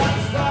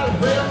that's right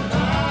where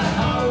my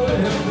heart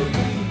will be.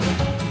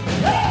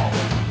 Yeah!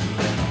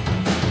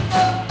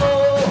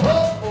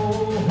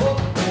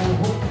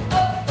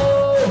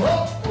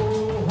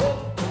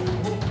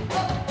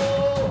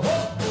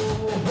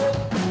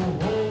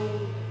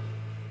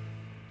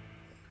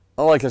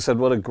 Well, like I said,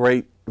 what a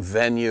great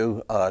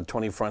venue,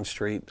 20 Front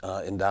Street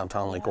in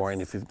downtown Lake Orion.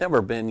 If you've never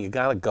been, you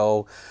got to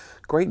go.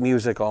 Great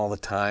music all the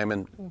time.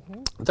 And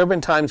there have been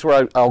times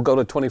where I'll go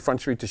to 20 Front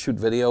Street to shoot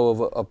video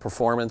of a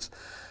performance,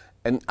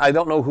 and I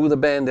don't know who the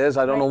band is.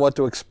 I don't know what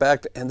to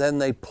expect. And then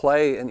they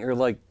play, and you're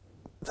like,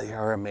 they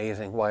are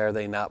amazing. Why are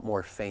they not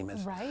more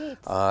famous? Right.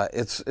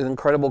 It's an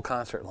incredible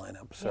concert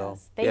lineup. So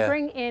Yes, they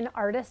bring in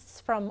artists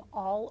from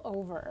all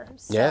over.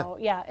 So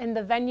yeah, and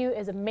the venue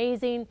is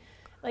amazing.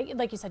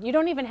 Like you said, you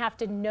don't even have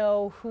to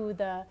know who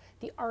the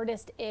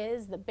artist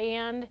is, the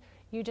band.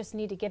 You just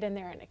need to get in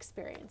there and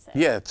experience it.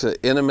 Yeah, it's an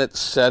intimate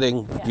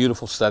setting,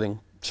 beautiful setting.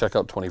 Check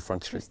out 20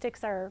 Front Street.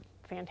 Acoustics are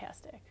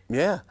fantastic.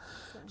 Yeah.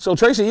 So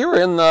Tracy, you were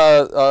in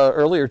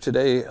earlier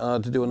today to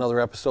do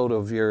another episode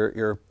of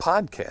your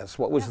podcast.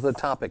 What was the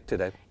topic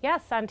today?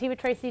 Yes, on Tea with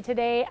Tracy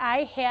today,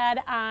 I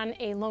had on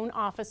a loan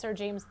officer,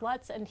 James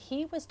Lutz, and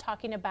he was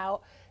talking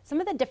about some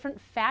of the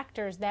different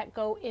factors that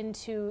go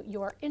into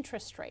your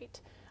interest rate.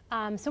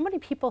 So many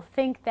people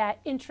think that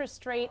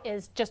interest rate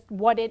is just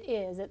what it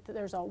is.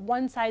 There's a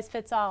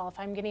one-size-fits-all. If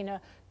I'm getting a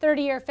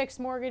 30-year fixed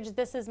mortgage,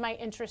 this is my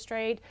interest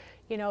rate.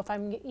 You know, if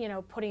I'm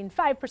putting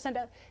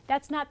 5%,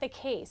 that's not the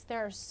case.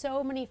 There are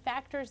so many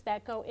factors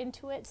that go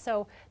into it.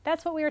 So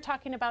that's what we were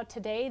talking about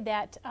today.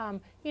 That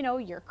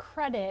your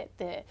credit,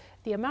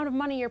 the amount of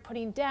money you're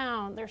putting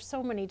down. There's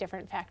so many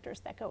different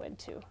factors that go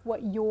into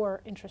what your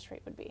interest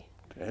rate would be.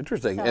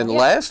 Interesting. So, and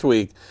last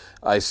week,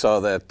 I saw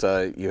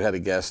that you had a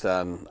guest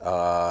on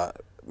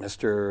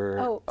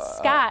Mr.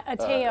 Scott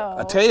Ateo.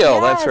 Ateo,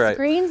 yes, that's right.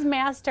 Greens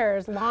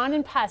Masters, Lawn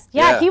and Pest.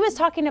 Yeah, he was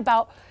talking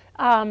about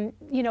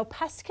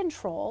pest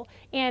control,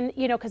 and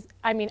because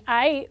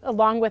I,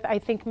 along with I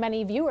think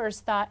many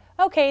viewers, thought,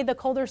 okay, the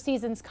colder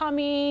season's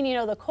coming.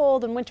 The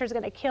cold and winter's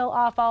going to kill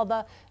off all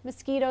the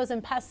mosquitoes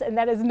and pests, and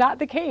that is not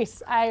the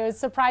case. I was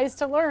surprised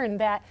to learn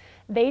that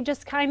they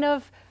just kind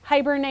of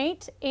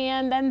hibernate,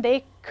 and then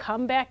they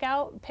come back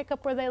out, pick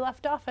up where they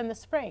left off in the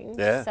spring.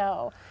 Yeah.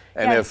 So.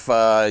 And if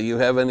you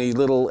have any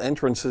little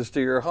entrances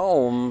to your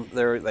home,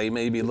 they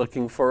may be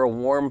looking for a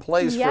warm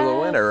place for the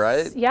winter,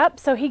 right?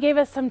 Yep. So he gave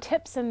us some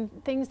tips and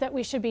things that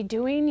we should be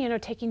doing.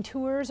 Taking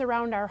tours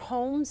around our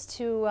homes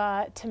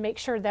to make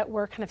sure that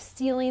we're kind of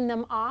sealing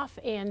them off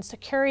and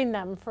securing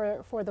them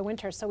for the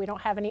winter, so we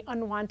don't have any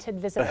unwanted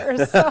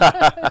visitors.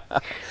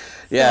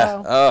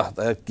 Yeah. Oh,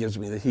 that gives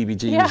me the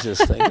heebie-jeebies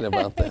just thinking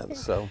about that.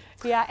 So.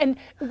 Yeah, and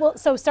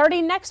so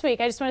starting next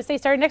week, I just want to say,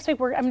 starting next week,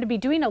 I'm going to be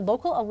doing a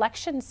local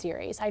election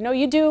series. I know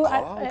you do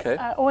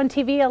on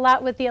TV a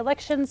lot with the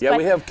elections. Yeah,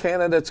 we have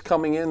candidates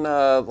coming in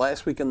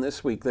last week and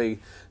this week. They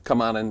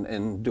come on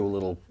and do a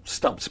little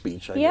stump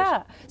speech, I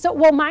guess. So,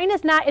 well, mine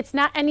is not, it's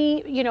not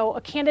any, you know,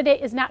 a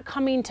candidate is not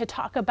coming to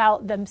talk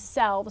about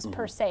themselves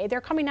per se.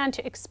 They're coming on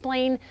to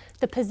explain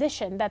the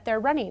position that they're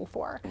running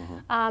for,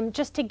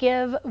 just to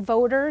give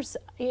voters,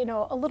 you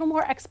know, a little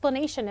more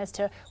explanation as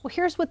to, well,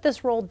 here's what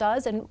this role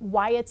does and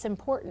why it's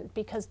important,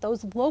 because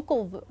those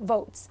local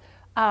votes,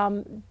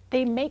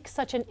 they make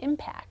such an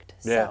impact.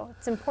 So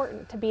it's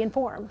important to be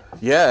informed.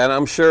 Yeah, and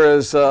I'm sure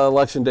as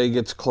Election Day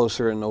gets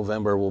closer in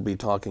November, we'll be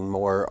talking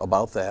more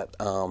about that.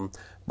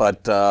 But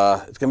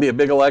it's going to be a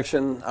big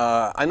election.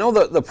 I know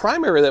the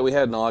primary that we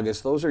had in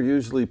August, those are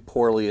usually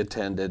poorly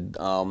attended.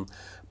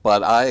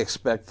 But I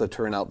expect the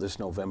turnout this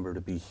November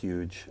to be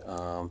huge.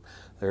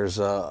 There's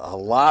a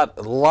lot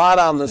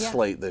on the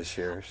slate this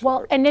year. So.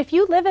 Well, and if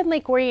you live in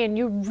Lake Orion,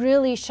 you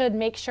really should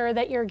make sure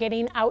that you're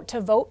getting out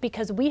to vote,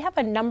 because we have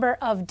a number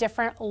of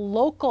different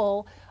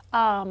local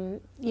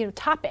you know,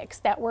 topics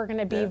that we're going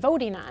to be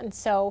voting on.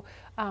 So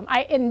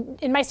in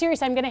my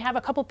series, I'm going to have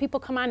a couple people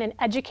come on and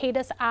educate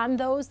us on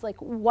those,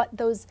 like what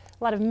those,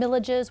 a lot of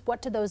millages,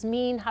 what do those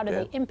mean, how do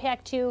they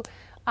impact you?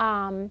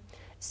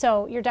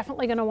 So you're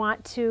definitely going to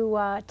want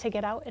to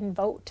get out and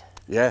vote.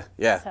 Yeah.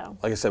 So.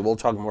 Like I said, we'll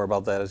talk more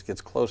about that as it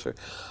gets closer.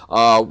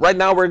 Right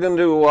now, we're going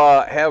to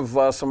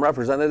have some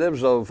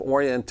representatives of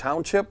Orion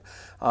Township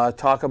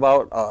talk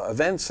about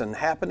events and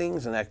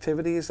happenings and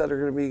activities that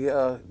are going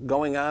to be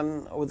going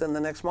on within the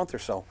next month or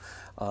so.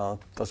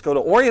 Let's go to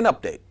Orion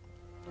Update.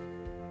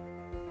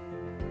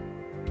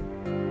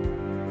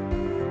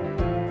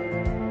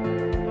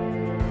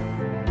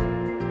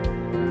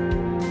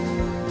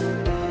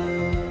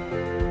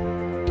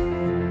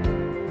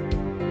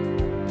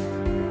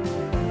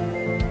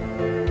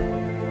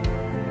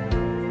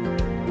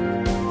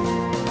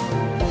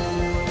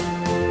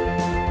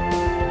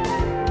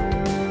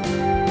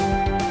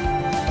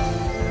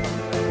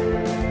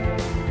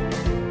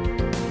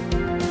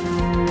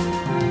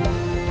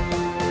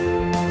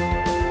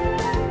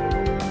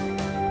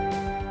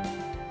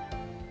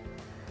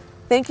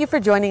 Thank you for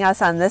joining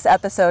us on this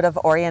episode of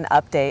Orion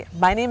Update.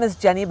 My name is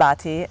Jenny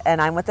Botti,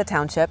 and I'm with the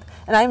Township,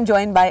 and I'm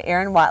joined by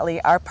Aaron Watley,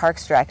 our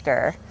Parks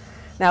Director.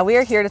 Now, we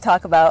are here to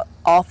talk about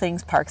all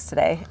things parks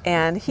today,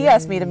 and he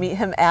asked me to meet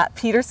him at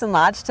Peterson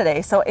Lodge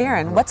today. So,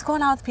 Aaron, what's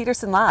going on with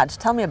Peterson Lodge?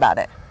 Tell me about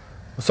it.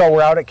 So,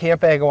 we're out at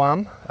Camp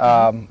Agawam.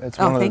 It's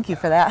thank you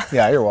for that.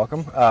 Yeah, you're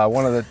welcome.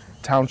 One of the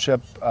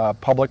Township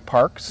public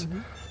parks.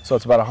 So,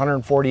 it's about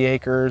 140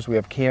 acres. We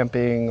have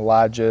camping,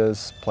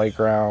 lodges,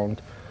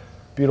 playground,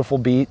 beautiful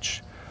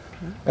beach.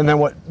 And then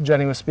what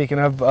Jenny was speaking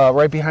of,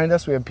 right behind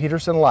us, we have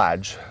Peterson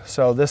Lodge.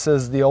 So this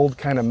is the old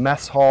kind of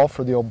mess hall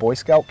for the old Boy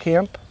Scout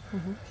camp.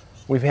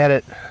 We've had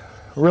it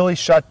really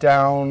shut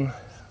down.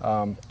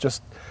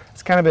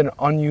 It's kind of an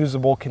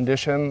unusable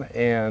condition,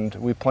 and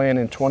we plan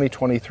in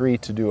 2023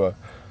 to do a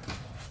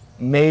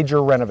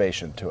major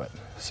renovation to it.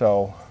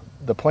 So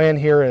the plan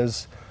here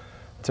is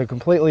to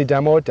completely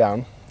demo it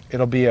down.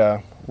 It'll be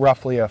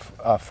roughly a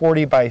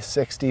 40 by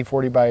 60,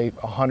 40 by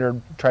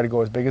 100, try to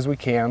go as big as we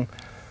can,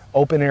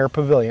 open air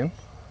pavilion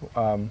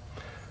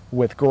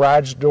with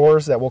garage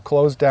doors that will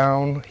close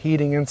down,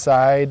 heating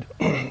inside,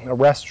 a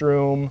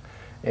restroom,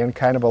 and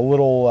kind of a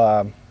little,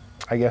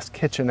 I guess,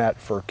 kitchenette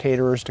for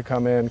caterers to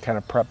come in, kind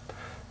of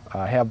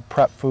have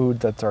prep food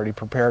that's already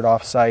prepared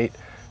off site,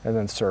 and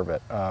then serve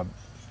it. And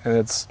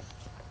it's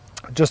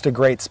just a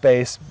great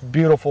space,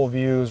 beautiful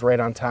views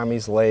right on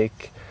Tommy's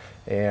Lake,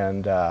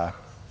 and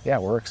yeah,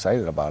 we're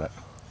excited about it.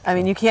 I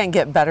mean, you can't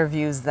get better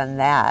views than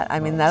that. I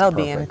mean, that'll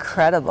be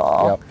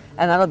incredible. Yep.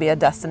 And that'll be a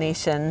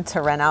destination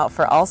to rent out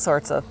for all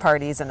sorts of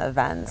parties and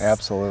events.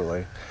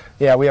 Absolutely.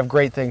 Yeah, we have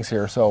great things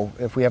here. So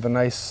if we have a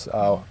nice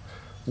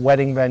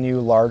wedding venue,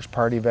 large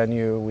party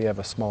venue, we have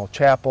a small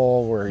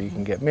chapel where you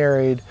can get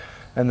married,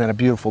 and then a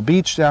beautiful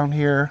beach down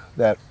here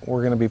that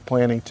we're going to be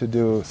planning to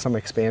do some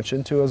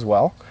expansion to as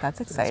well. That's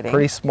exciting. It's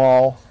pretty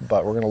small,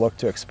 but we're going to look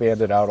to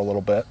expand it out a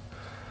little bit.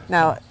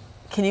 Now,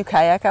 can you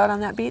kayak out on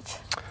that beach?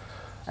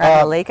 Or on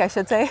the lake, I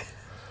should say?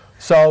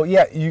 So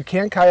yeah, you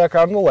can kayak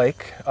out on the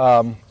lake.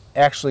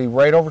 Actually,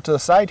 right over to the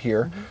side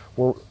here,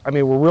 we're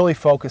really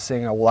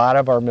focusing a lot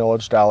of our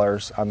millage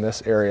dollars on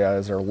this area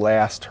as our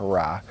last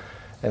hurrah.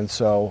 And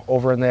so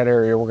over in that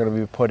area, we're going to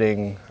be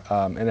putting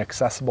an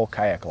accessible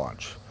kayak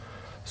launch.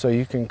 So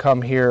you can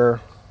come here,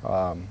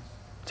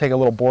 take a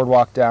little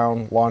boardwalk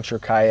down, launch your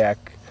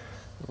kayak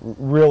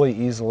really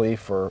easily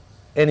for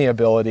any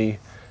ability,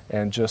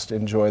 and just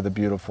enjoy the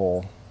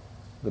beautiful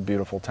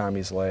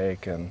Tommy's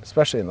Lake, and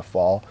especially in the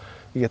fall,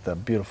 you get the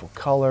beautiful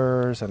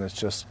colors, and it's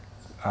just,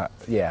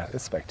 yeah,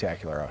 it's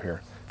spectacular out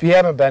here. If you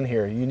haven't been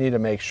here, you need to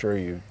make sure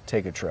you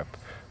take a trip.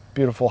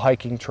 Beautiful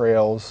hiking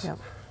trails,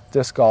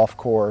 disc golf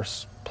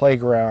course,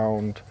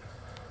 playground.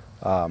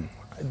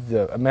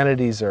 the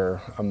amenities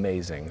are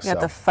amazing. You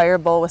got the Fire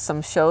Bowl with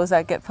some shows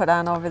that get put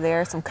on over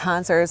there, some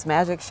concerts,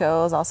 magic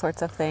shows, all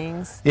sorts of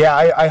things. Yeah,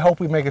 I hope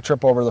we make a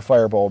trip over the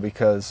Fire Bowl,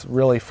 because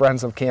really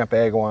Friends of Camp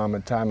Agawam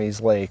and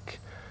Tommy's Lake,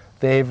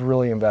 they've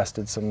really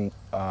invested some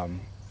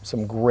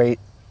great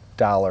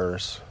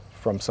dollars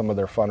from some of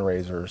their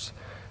fundraisers.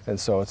 And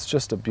so it's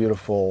just a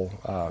beautiful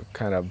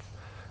kind of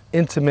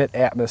intimate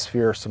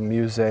atmosphere, some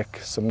music,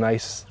 some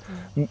nice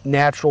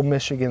natural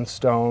Michigan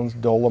stones,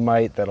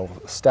 dolomite that'll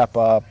step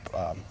up.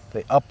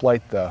 They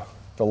uplight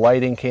the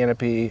lighting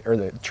canopy, or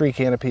the tree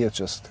canopy. It's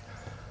just,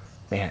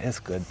 man, it's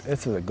good.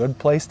 It's a good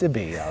place to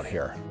be out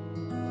here.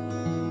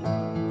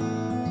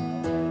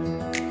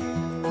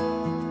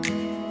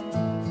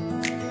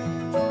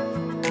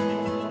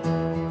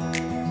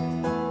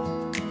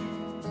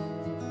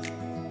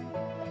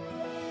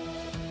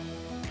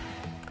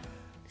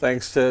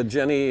 Thanks to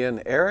Jenny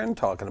and Aaron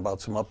talking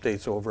about some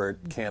updates over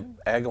at Camp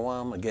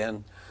Agawam.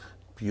 Again,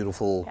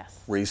 beautiful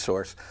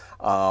resource.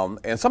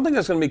 And something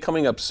that's going to be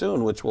coming up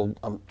soon, which we'll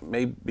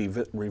may be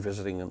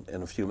revisiting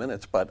in a few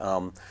minutes, but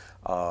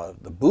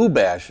the Boo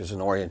Bash is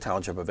an Orion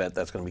Township event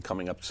that's going to be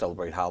coming up to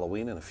celebrate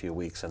Halloween in a few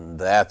weeks, and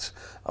that's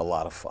a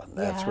lot of fun.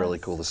 That's really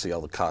cool to see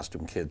all the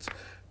costume kids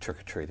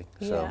trick-or-treating.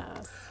 So.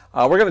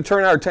 We're going to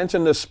turn our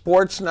attention to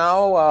sports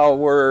now.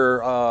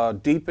 We're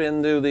deep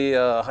into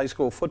the high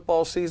school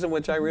football season,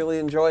 which I really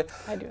enjoy.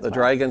 The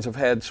Dragons have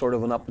had sort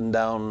of an up and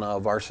down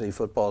varsity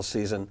football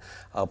season,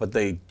 but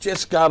they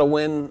just got a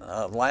win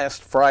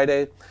last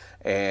Friday,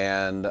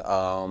 and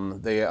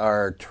they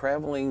are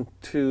traveling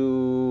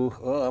to,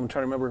 I'm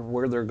trying to remember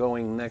where they're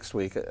going next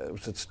week.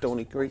 Was it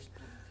Stony Creek?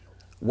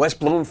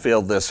 West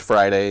Bloomfield this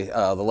Friday.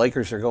 The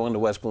Lakers are going to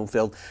West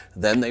Bloomfield.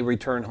 Then they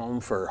return home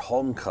for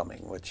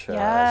homecoming, which is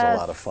a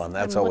lot of fun.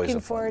 That's always a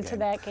fun game. Looking forward to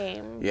that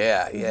game.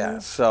 Yeah.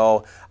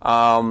 So,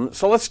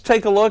 so let's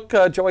take a look.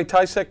 Joey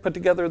Tysek put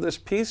together this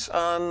piece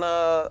on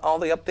all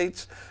the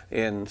updates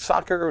in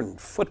soccer and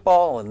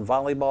football and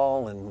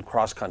volleyball and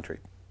cross country.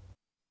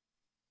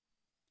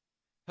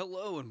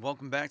 Hello and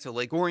welcome back to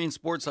Lake Orion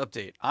Sports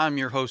Update. I'm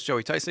your host,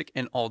 Joey Tysek,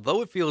 and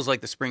although it feels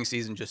like the spring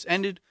season just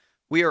ended,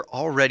 we are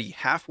already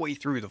halfway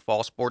through the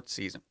fall sports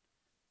season.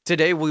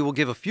 Today, we will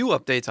give a few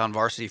updates on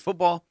varsity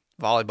football,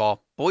 volleyball,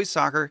 boys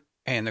soccer,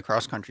 and the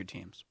cross-country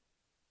teams.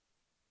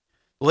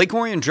 The Lake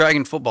Orion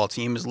Dragon football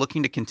team is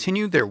looking to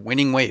continue their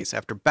winning ways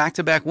after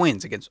back-to-back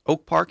wins against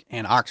Oak Park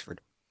and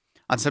Oxford.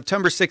 On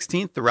September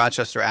 16th, the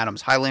Rochester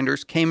Adams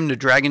Highlanders came into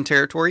Dragon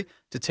territory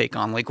to take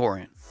on Lake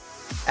Orion.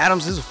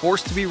 Adams is a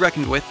force to be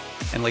reckoned with,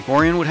 and Lake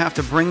Orion would have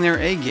to bring their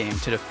A game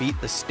to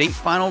defeat the state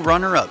final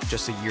runner-up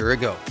just a year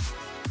ago.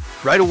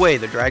 Right away,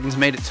 the Dragons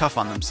made it tough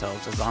on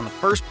themselves, as on the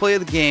first play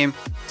of the game,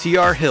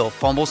 T.R. Hill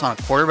fumbles on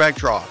a quarterback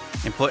draw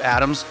and put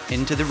Adams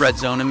into the red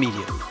zone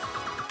immediately.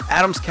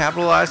 Adams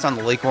capitalized on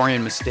the Lake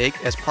Orion mistake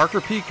as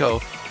Parker Pico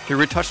threw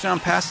a touchdown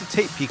pass to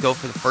Tate Pico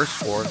for the first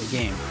score of the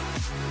game.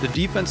 The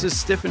defenses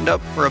stiffened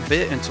up for a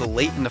bit until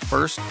late in the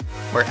first,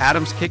 where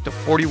Adams kicked a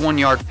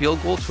 41-yard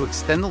field goal to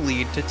extend the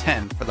lead to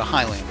 10 for the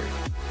Highlanders.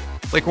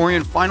 Lake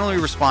Orion finally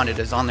responded,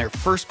 as on their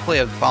first play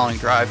of the following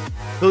drive,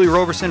 Billy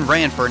Roberson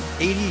ran for an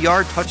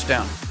 80-yard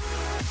touchdown.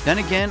 Then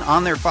again,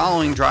 on their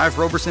following drive,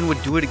 Roberson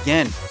would do it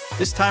again,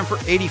 this time for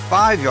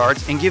 85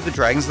 yards, and give the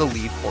Dragons the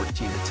lead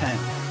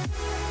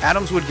 14-10.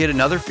 Adams would get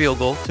another field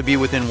goal to be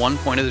within 1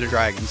 point of the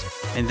Dragons,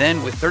 and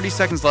then with 30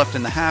 seconds left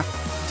in the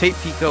half, Tate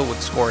Pico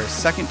would score his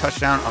second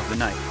touchdown of the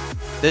night,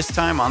 this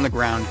time on the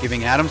ground,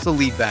 giving Adams the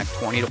lead back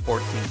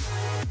 20-14.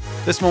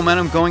 This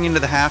momentum going into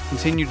the half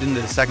continued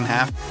into the second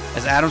half,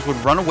 as Adams would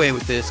run away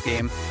with this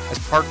game as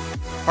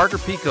Parker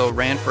Pico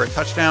ran for a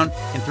touchdown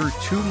and threw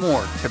two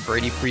more to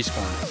Brady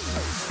Prescorn.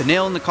 The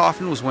nail in the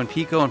coffin was when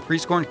Pico and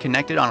Prescorn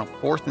connected on a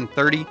 4th and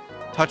 30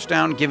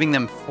 touchdown, giving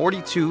them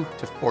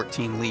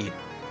 42-14 lead.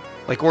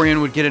 Lake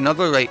Orion would get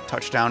another late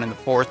touchdown in the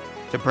fourth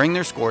to bring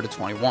their score to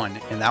 21,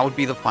 and that would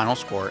be the final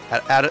score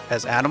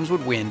as Adams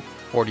would win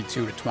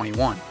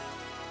 42-21.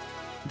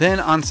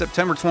 Then on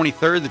September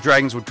 23rd, the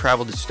Dragons would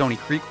travel to Stony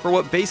Creek for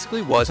what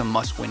basically was a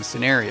must-win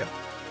scenario.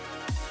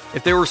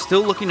 If they were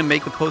still looking to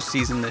make the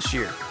postseason this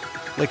year,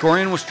 Lake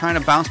Orion was trying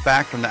to bounce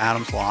back from the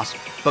Adams loss,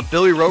 but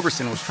Billy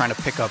Roberson was trying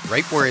to pick up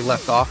right where he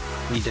left off,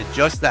 and he did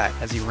just that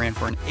as he ran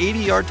for an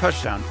 80-yard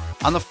touchdown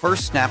on the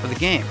first snap of the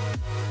game.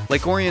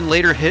 Lake Orion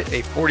later hit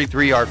a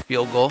 43-yard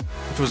field goal,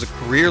 which was a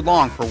career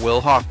long for Will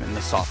Hoffman,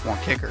 the sophomore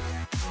kicker.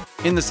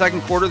 In the second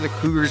quarter, the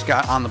Cougars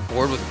got on the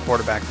board with a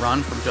quarterback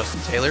run from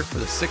Justin Taylor for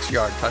the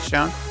 6-yard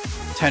touchdown.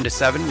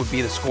 10-7 would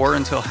be the score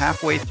until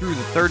halfway through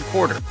the third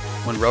quarter,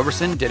 when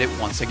Roberson did it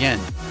once again,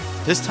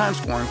 this time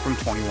scoring from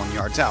 21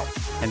 yards out,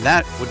 and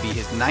that would be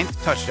his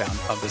 9th touchdown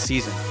of the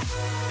season.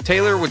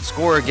 Taylor would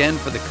score again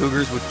for the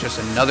Cougars with just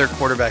another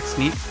quarterback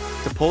sneak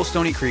to pull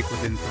Stony Creek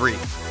within 3.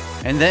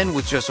 And then,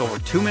 with just over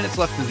 2 minutes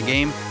left in the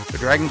game, the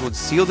Dragons would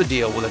seal the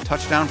deal with a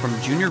touchdown from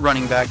junior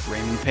running back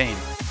Raymond Payne,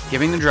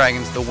 giving the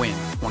Dragons the win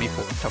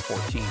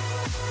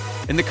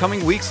 24-14. In the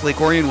coming weeks, Lake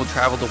Orion will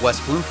travel to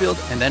West Bloomfield,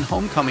 and then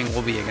homecoming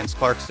will be against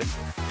Clarkston.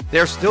 They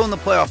are still in the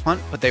playoff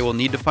hunt, but they will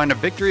need to find a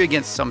victory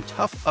against some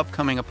tough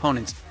upcoming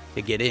opponents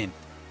to get in.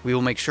 We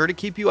will make sure to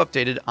keep you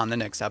updated on the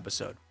next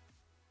episode.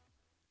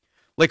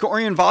 Lake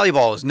Orion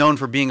Volleyball is known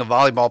for being a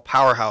volleyball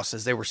powerhouse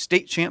as they were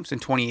state champs in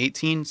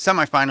 2018,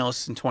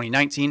 semifinalists in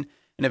 2019,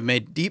 and have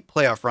made deep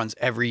playoff runs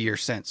every year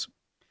since.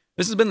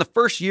 This has been the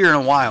first year in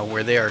a while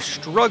where they are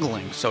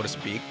struggling, so to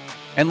speak,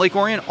 and Lake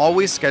Orion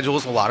always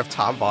schedules a lot of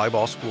top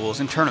volleyball schools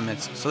and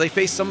tournaments, so they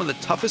face some of the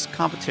toughest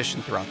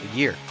competition throughout the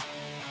year.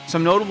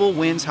 Some notable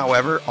wins,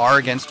 however, are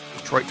against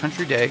Detroit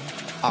Country Day,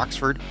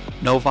 Oxford,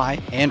 Novi,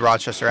 and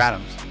Rochester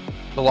Adams.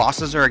 The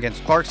losses are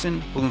against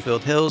Clarkson,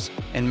 Bloomfield Hills,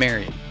 and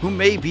Marion, who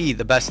may be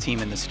the best team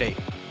in the state.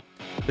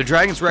 The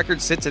Dragons'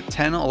 record sits at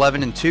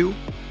 10-11-2,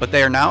 but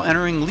they are now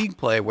entering league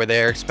play where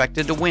they are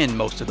expected to win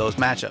most of those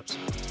matchups.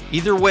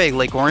 Either way,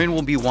 Lake Orion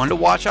will be one to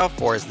watch out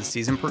for as the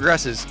season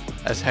progresses,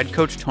 as head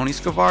coach Tony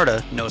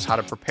Scavarda knows how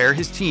to prepare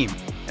his team,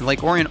 and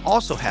Lake Orion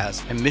also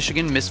has a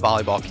Michigan Miss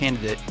Volleyball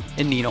candidate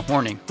in Nina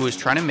Horning, who is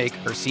trying to make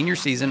her senior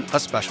season a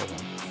special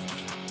one.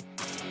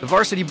 The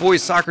varsity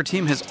boys soccer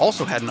team has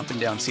also had an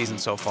up-and-down season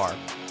so far.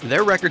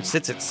 Their record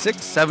sits at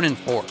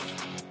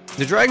 6-7-4.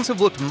 The Dragons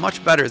have looked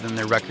much better than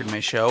their record may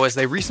show, as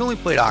they recently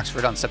played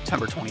Oxford on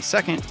September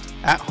 22nd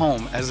at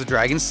home, as the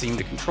Dragons seemed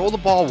to control the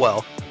ball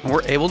well and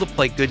were able to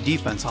play good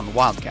defense on the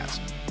Wildcats.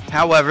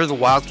 However, the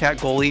Wildcat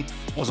goalie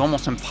was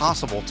almost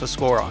impossible to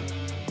score on.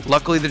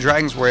 Luckily, the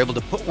Dragons were able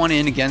to put one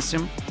in against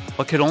him,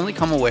 but could only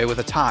come away with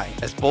a tie,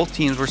 as both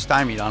teams were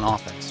stymied on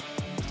offense.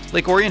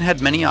 Lake Orion had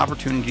many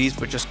opportunities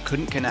but just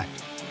couldn't connect.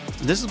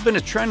 This has been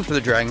a trend for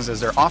the Dragons,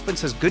 as their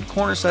offense has good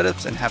corner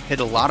setups and have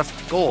hit a lot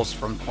of goals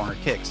from corner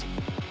kicks,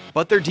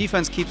 but their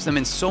defense keeps them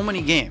in so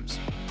many games.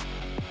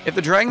 If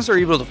the Dragons are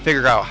able to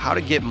figure out how to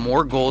get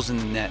more goals in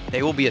the net,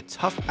 they will be a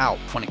tough out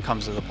when it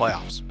comes to the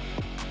playoffs.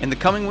 In the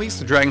coming weeks,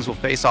 the Dragons will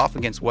face off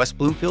against West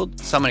Bloomfield,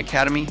 Summit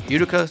Academy,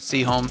 Utica,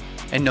 Seaholm,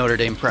 and Notre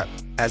Dame Prep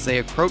as they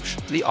approach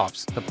the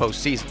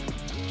postseason.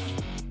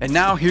 And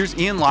now here's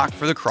Ian Locke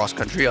for the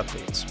cross-country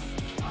updates.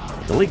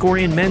 The Lake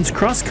Orion men's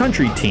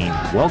cross-country team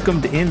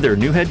welcomed in their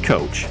new head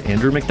coach,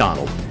 Andrew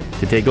McDonald,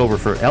 to take over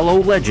for LO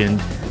legend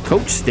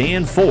Coach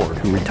Stan Ford,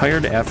 who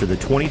retired after the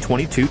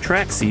 2022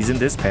 track season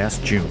this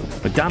past June.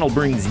 McDonald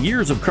brings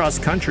years of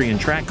cross-country and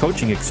track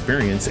coaching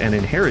experience and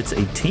inherits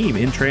a team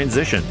in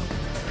transition.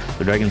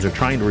 The Dragons are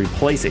trying to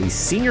replace a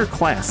senior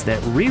class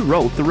that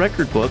rewrote the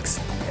record books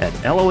at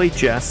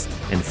LOHS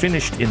and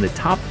finished in the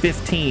top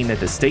 15 at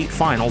the state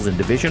finals in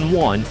Division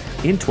I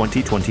in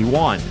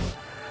 2021.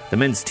 The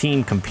men's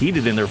team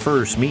competed in their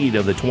first meet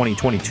of the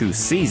 2022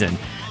 season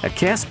at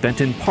Cass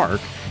Benton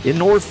Park in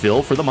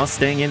Northville for the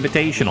Mustang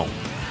Invitational.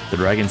 The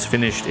Dragons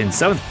finished in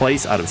 7th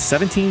place out of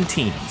 17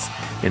 teams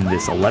in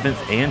this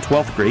 11th and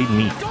 12th grade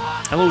meet.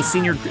 LO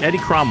senior Eddie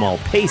Cromwell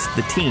paced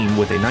the team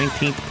with a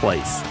 19th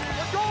place.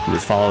 He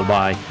was followed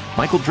by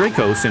Michael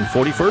Dracos in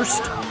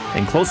 41st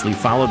and closely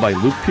followed by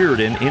Luke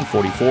Puritan in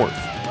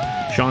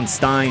 44th. Sean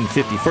Stein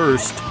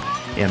 51st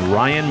and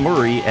Ryan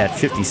Murray at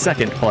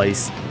 52nd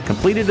place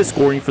completed the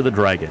scoring for the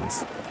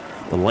Dragons.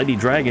 The Lady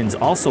Dragons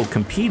also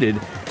competed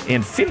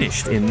and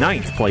finished in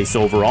 9th place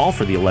overall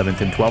for the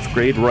 11th and 12th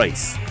grade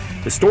race.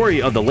 The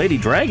story of the Lady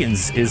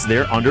Dragons is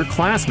their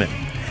underclassmen.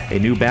 A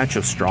new batch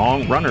of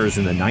strong runners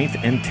in the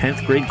 9th and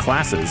 10th grade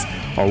classes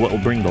are what will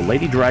bring the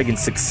Lady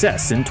Dragons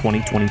success in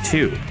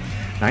 2022.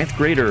 9th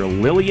grader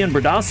Lillian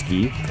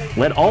Brodowski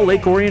led all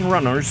Lake Orion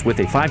runners with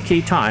a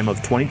 5K time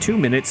of 22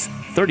 minutes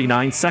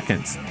 39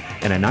 seconds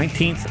and a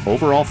 19th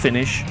overall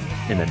finish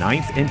in the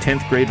 9th and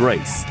 10th grade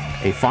race.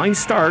 A fine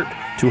start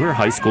to her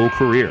high school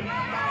career.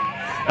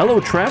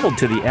 LO traveled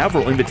to the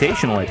Avril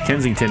Invitational at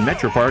Kensington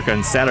Metro Park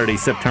on Saturday,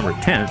 September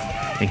 10th,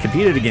 and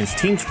competed against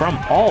teams from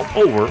all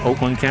over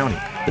Oakland County.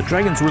 The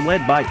Dragons were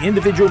led by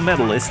individual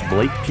medalist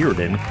Blake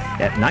Puritan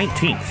at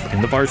 19th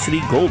in the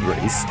varsity gold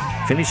race,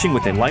 finishing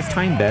with a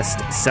lifetime best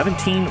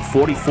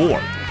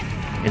 17:44.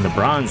 In the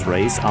bronze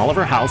race,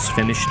 Oliver House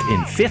finished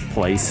in 5th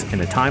place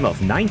in a time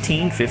of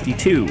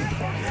 19:52.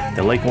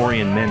 The Lake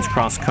Orion men's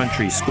cross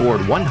country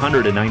scored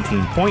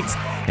 119 points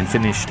and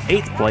finished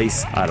 8th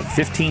place out of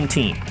 15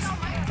 teams.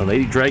 The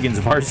Lady Dragons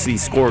varsity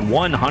scored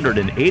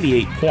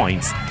 188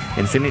 points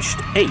and finished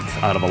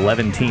 8th out of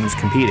 11 teams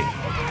competing.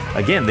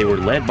 Again, they were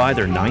led by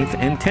their 9th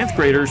and 10th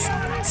graders.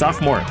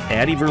 Sophomore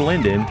Addie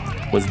Verlinden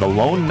was the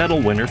lone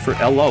medal winner for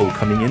LO,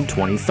 coming in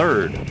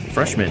 23rd.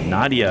 Freshman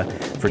Nadia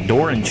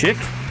Fedorenchik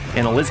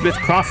and Elizabeth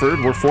Crawford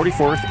were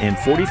 44th and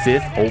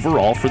 45th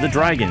overall for the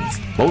Dragons.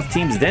 Both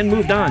teams then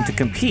moved on to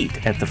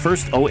compete at the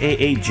first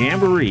OAA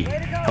Jamboree,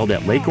 held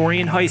at Lake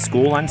Orion High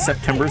School on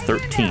September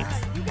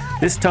 13th.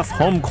 This tough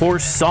home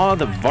course saw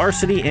the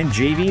varsity and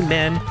JV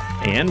men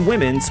and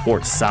women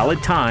sport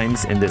solid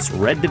times in this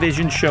Red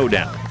Division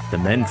showdown. The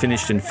men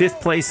finished in 5th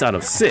place out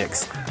of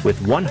 6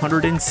 with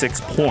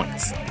 106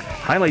 points.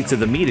 Highlights of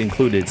the meet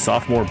included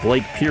sophomore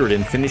Blake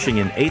Puritan finishing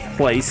in 8th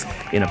place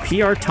in a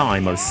PR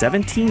time of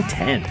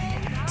 17:10.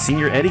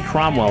 Senior Eddie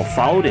Cromwell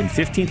followed in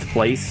 15th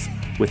place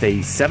with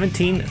a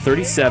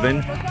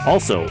 17:37,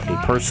 also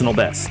a personal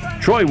best.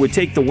 Troy would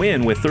take the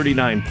win with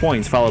 39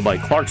 points, followed by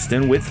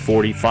Clarkston with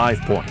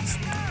 45 points.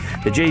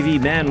 The JV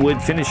men would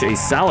finish a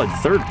solid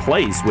 3rd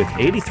place with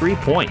 83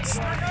 points.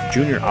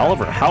 junior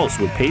Oliver House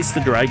would pace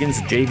the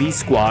Dragons JV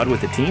squad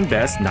with a team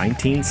best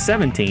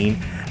 19-17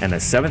 and a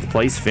 7th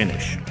place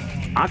finish.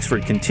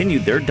 Oxford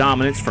continued their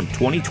dominance from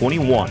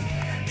 2021,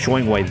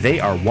 showing why they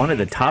are one of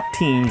the top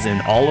teams in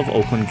all of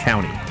Oakland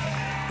County.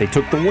 They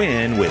took the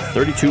win with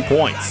 32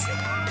 points.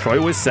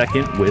 Troy was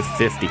second with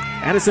 50.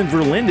 Addison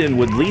Verlinden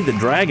would lead the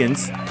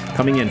Dragons,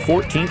 coming in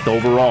 14th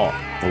overall.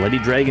 The Lady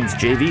Dragons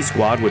JV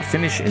squad would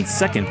finish in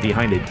second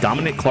behind a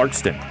dominant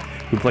Clarkston,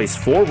 who placed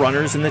 4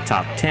 runners in the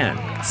top 10.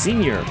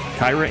 Senior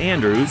Kyra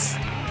Andrews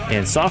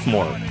and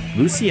sophomore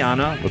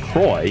Luciana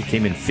LaCroix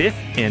came in 5th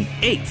and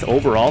 8th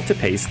overall to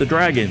pace the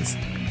Dragons.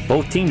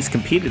 Both teams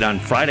competed on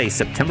Friday,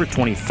 September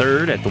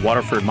 23rd at the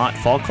Waterford Mott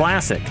Fall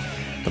Classic.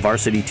 The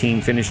varsity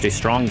team finished a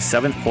strong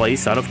 7th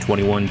place out of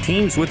 21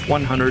 teams with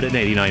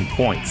 189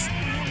 points.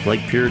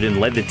 Blake Puritan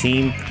led the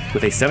team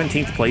with a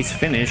 17th place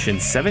finish in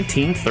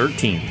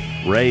 17-13.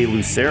 Ray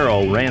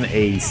Lucero ran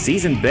a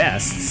season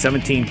best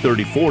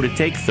 17-34 to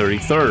take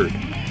 33rd,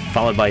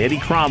 followed by Eddie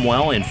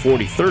Cromwell in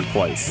 43rd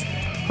place.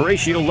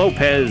 Horatio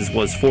Lopez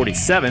was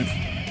 47th,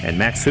 and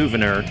Max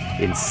Huvener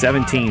in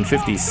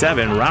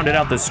 17:57 rounded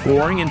out the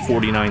scoring in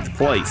 49th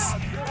place.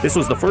 This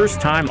was the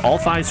first time all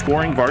 5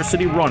 scoring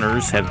varsity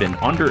runners have been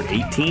under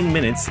 18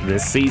 minutes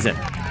this season.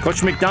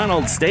 Coach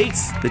McDonald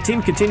states, the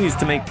team continues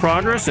to make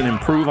progress and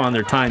improve on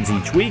their times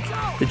each week.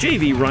 The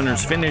JV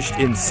runners finished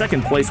in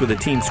 2nd place with a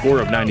team score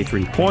of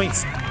 93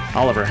 points.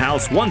 Oliver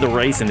House won the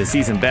race in the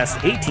season best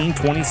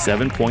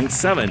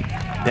 18:27.7.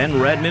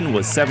 Ben Redmond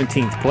was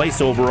 17th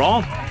place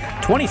overall.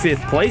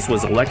 25th place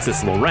was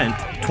Alexis Laurent,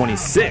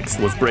 26th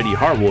was Brady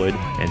Harwood,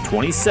 and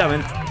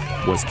 27th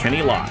was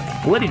Kenny Locke.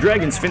 The Lady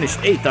Dragons finished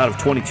 8th out of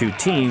 22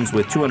 teams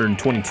with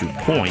 222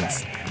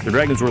 points. The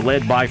Dragons were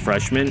led by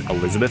freshman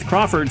Elizabeth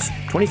Crawford's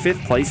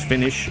 25th place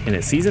finish in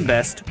a season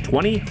best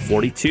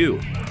 20:42.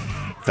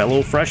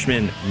 Fellow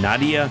freshman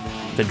Nadia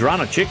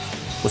Vedranachik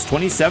was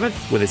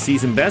 27th with a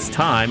season best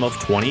time of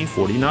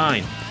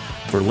 20:49.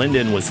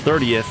 Verlinden was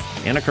 30th,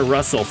 Annika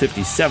Russell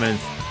 57th,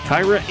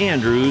 Kyra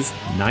Andrews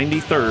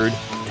 93rd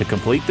to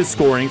complete the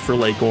scoring for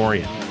Lake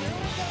Orion.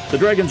 The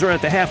Dragons are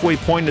at the halfway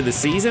point of the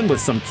season with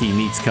some key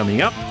meets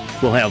coming up.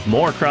 We'll have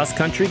more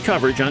cross-country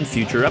coverage on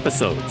future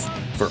episodes.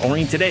 For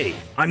Orion Today,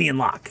 I'm Ian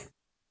Locke.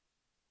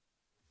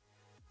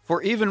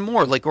 For even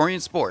more Lake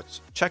Orion sports,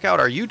 check out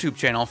our YouTube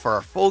channel for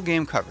our full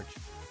game coverage.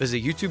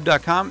 Visit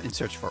youtube.com and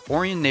search for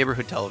Orion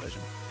Neighborhood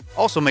Television.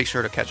 Also make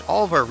sure to catch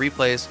all of our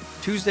replays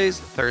Tuesdays,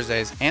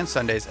 Thursdays, and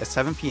Sundays at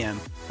 7 p.m.,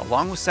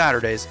 along with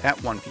Saturdays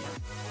at 1 p.m.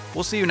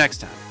 We'll see you next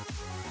time.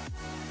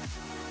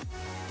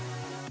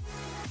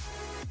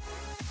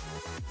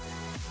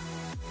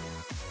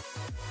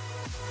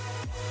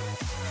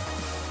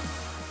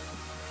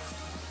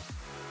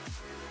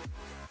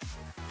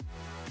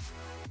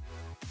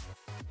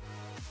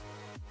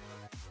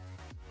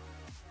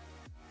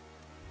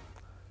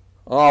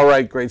 All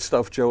right, great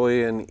stuff,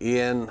 Joey and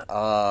Ian.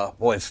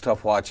 Boy, it's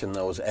tough watching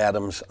those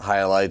Adams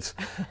highlights.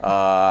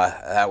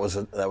 That was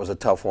a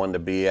tough one to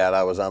be at.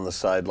 I was on the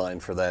sideline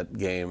for that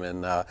game,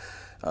 and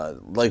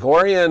Lake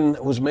Orion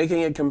was making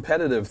it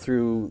competitive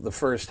through the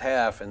first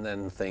half, and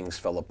then things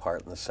fell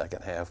apart in the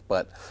second half.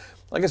 But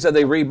like I said,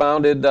 they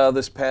rebounded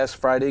this past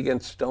Friday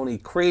against Stony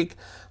Creek.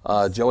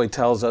 Joey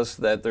tells us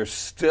that they're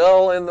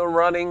still in the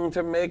running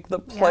to make the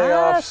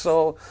playoffs. Yes.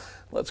 So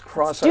let's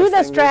cross Do our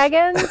this, fingers.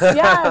 Dragons.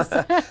 Yes.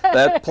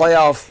 That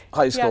playoff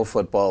high school Yeah.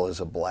 football is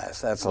a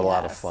blast. That's a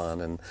lot of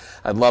fun, and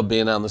I love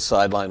being on the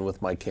sideline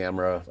with my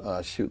camera,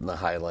 shooting the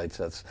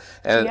highlights.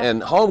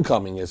 And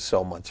homecoming is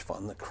so much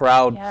fun. The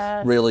crowd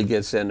really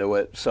gets into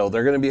it. So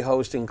they're going to be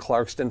hosting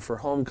Clarkston for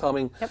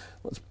homecoming. Yep.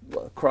 Let's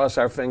cross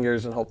our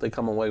fingers and hope they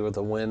come away with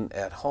a win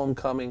at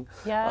homecoming.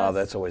 Yes.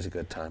 That's always a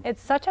good time.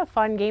 It's such a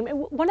fun game.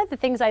 One of the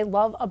things I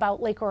love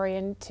about Lake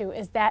Orion, too,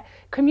 is that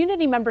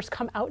community members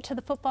come out to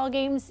the football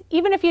games,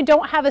 even if you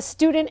don't have a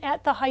student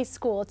at the high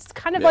school. It's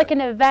kind of like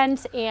an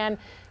event and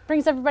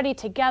brings everybody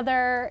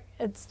together.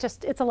 It's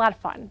a lot of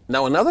fun.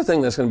 Now, another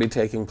thing that's going to be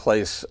taking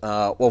place,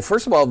 well,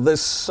 first of all,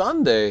 this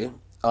Sunday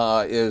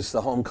is the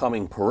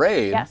homecoming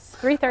parade. Yes,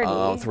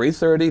 3:30.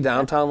 3:30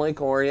 downtown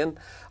Lake Orion.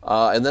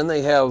 And then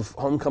they have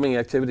homecoming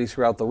activities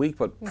throughout the week,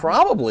 but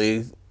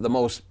probably the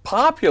most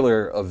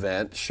popular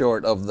event,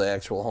 short of the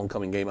actual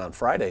homecoming game on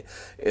Friday,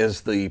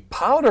 is the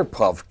Powder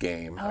Puff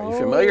game. Are you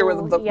familiar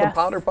with the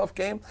Powder Puff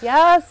game?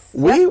 Yes.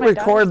 We my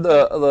record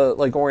the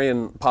Lake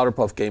Orion Powder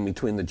Puff game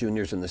between the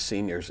juniors and the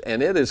seniors,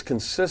 and it is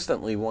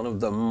consistently one of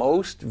the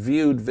most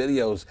viewed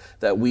videos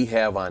that we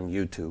have on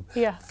YouTube.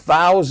 Yeah.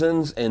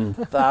 Thousands and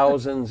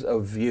thousands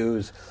of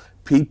views.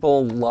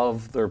 People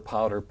love their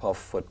Powder Puff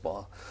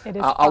football. It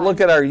is I'll fun.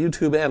 look at our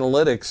YouTube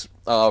analytics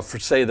for,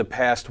 say, the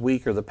past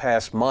week or the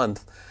past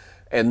month,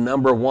 and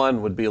number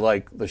one would be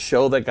like the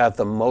show that got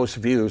the most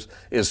views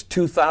is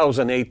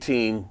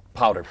 2018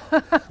 Powder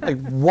Puff. Like,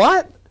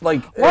 what?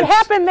 Like, What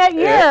happened that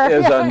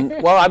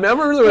year? Well, I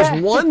remember there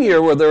was one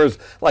year where there was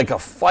like a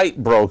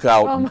fight broke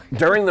out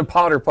during the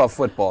Powder Puff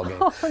football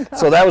game.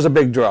 So that was a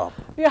big draw.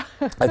 Yeah.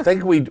 I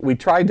think we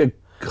tried to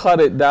cut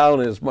it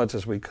down as much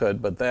as we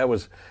could, but that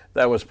was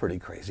pretty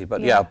crazy.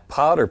 But yeah,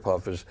 Powder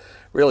Puff is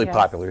really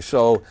popular.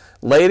 So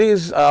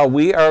ladies,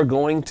 we are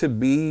going to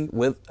be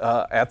with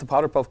at the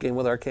Powder Puff game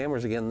with our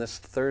cameras again this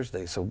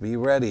Thursday. So be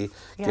ready.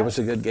 Give us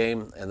a good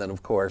game, and then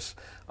of course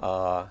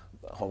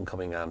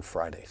homecoming on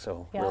Friday.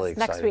 So really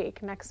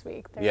excited. Next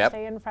week,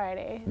 Thursday and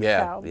Friday.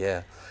 Yeah,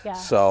 so,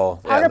 So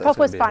Powder Puff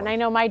was fun. I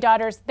know my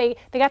daughters, they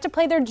got to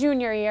play their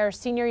junior year.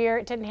 Senior year,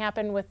 it didn't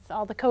happen with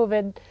all the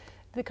COVID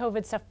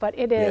stuff, but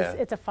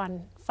it's a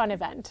fun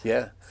event.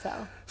 Yeah.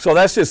 So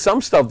that's just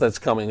some stuff that's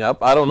coming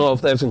up. I don't know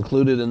if that's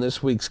included in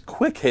this week's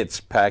Quick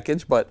Hits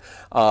package, but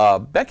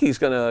Becky's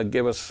going to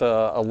give us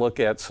a look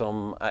at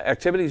some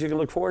activities you can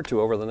look forward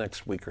to over the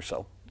next week or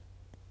so.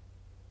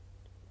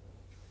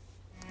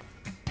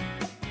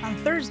 On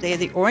Thursday,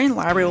 the Orion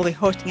Library will be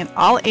hosting an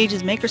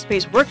all-ages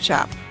makerspace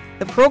workshop.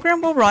 The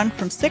program will run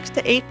from 6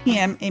 to 8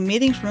 p.m. in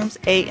meetings rooms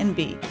A and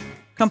B.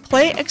 Come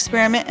play,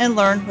 experiment, and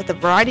learn with a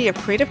variety of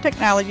creative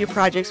technology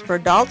projects for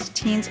adults,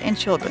 teens, and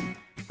children.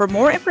 For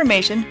more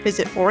information,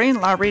 visit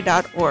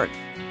orionlibrary.org.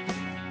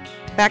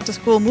 Back to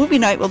School Movie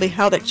Night will be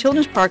held at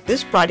Children's Park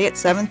this Friday at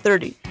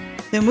 7:30.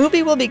 The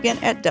movie will begin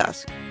at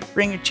dusk.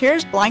 Bring your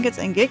chairs, blankets,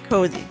 and get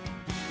cozy.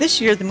 This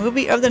year, the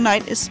movie of the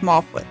night is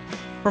Smallfoot.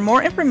 For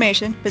more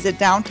information, visit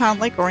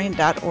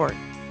downtownlakeorion.org.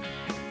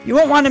 You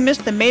won't want to miss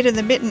the Made in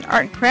the Mitten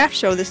Art and Craft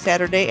Show this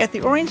Saturday at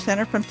the Orion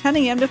Center from 10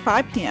 a.m. to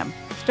 5 p.m.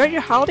 Start your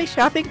holiday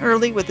shopping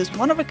early with this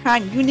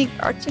one-of-a-kind unique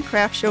arts and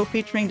crafts show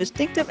featuring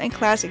distinctive and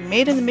classic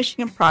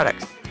made-in-the-Michigan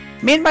products.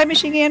 Made by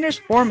Michiganders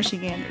for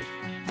Michiganders.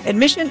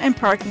 Admission and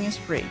parking is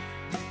free.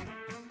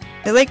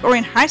 The Lake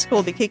Orion High School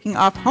will be kicking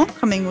off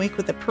Homecoming Week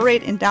with a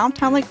parade in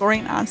downtown Lake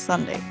Orion on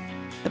Sunday.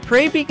 The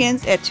parade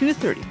begins at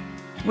 2:30.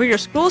 Wear your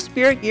school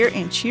spirit gear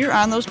and cheer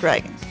on those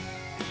dragons.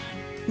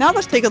 Now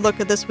let's take a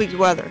look at this week's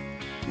weather.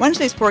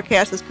 Wednesday's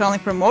forecast is calling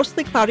for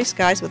mostly cloudy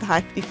skies with a high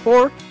of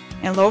 54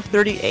 and low of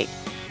 38.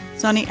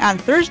 Sunny on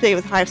Thursday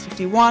with a high of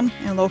 61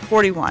 and low of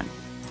 41.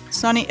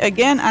 Sunny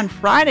again on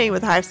Friday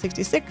with a high of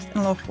 66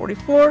 and low of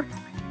 44.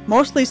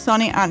 Mostly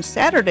sunny on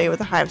Saturday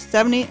with a high of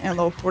 70 and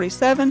low of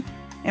 47.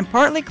 And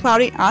partly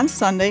cloudy on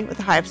Sunday with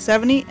a high of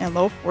 70 and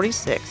low of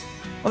 46.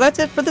 Well, that's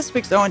it for this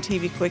week's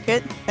ONTV Quick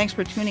Hit. Thanks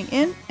for tuning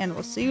in, and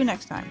we'll see you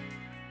next time.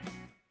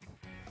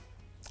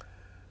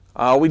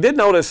 We did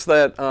notice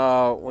that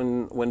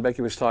when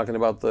Becky was talking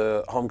about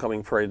the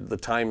homecoming parade, the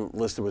time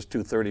listed was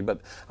 2:30,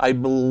 but I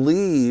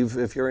believe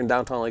if you're in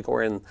downtown Lake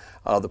Orion,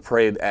 the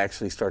parade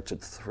actually starts at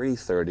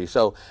 3:30.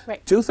 So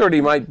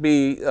 2:30 might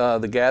be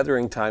the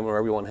gathering time where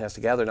everyone has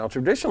to gather. Now,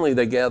 traditionally,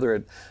 they gather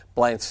at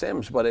Blanche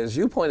Sims, but as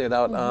you pointed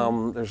out,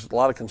 there's a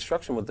lot of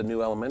construction with the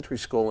new elementary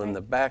school in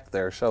the back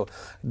there. So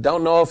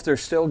don't know if they're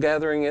still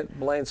gathering at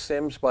Blanche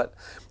Sims, but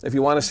if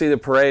you want to see the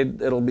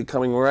parade, it'll be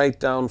coming right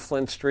down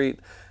Flint Street,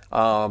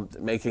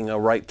 making a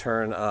right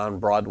turn on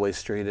Broadway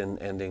Street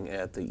and ending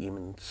at the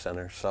Eman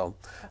Center. So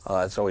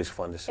it's always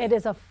fun to see. It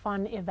is a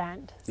fun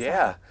event. So,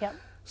 yeah. Yep.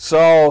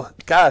 So,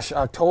 gosh,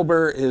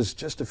 October is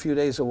just a few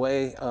days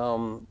away.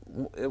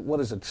 What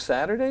is it,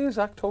 Saturday is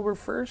October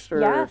 1st?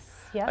 Or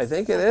yes, I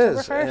think it October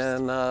is. 1st.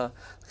 And like I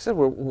said,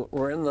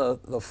 we're in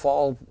the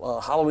fall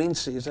Halloween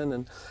season,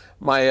 and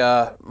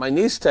my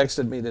niece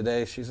texted me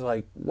today. She's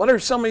like, "What are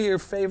some of your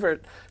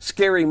favorite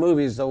scary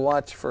movies to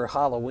watch for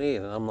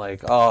Halloween?" And I'm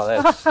like, "Oh,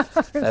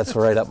 that's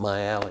right up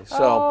my alley."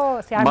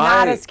 So, see, I'm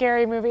not a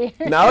scary movie.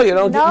 No, you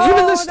don't.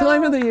 Even this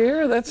time of the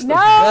year, that's the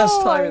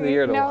best time of the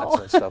year to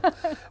watch that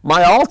stuff.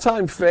 My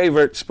all-time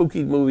favorite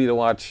spooky movie to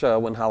watch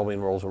when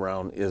Halloween rolls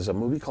around is a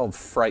movie called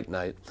Fright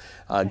Night.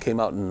 It came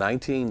out in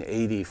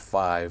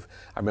 1985.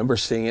 I remember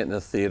seeing it in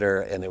the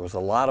theater, and it was a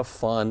lot of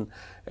fun.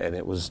 And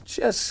it was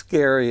just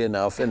scary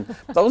enough. And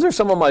those are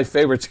some of my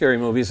favorite scary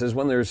movies, is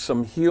when there's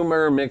some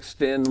humor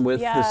mixed in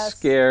with the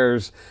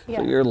scares.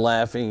 So you're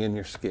laughing and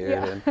you're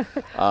scared.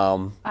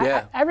 And,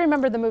 I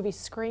remember the movie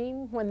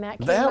Scream when that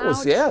came out.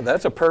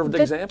 That's a perfect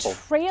example. The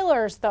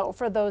trailers, though,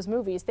 for those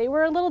movies, they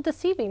were a little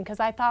deceiving because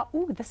I thought,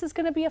 ooh, this is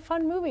going to be a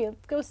fun movie.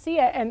 Let's go see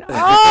it. And,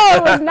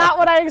 it was not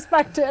what I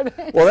expected.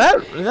 Well,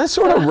 that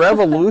sort of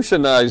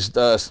revolutionized,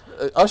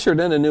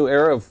 ushered in a new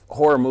era of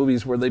horror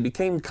movies where they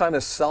became kind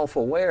of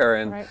self-aware.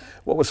 And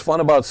what was fun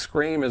about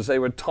Scream is they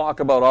would talk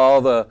about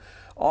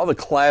all the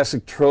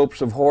classic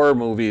tropes of horror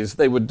movies.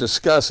 They would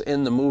discuss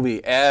in the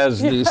movie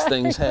as these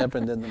things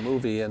happened in the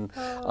movie, and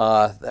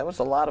that was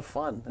a lot of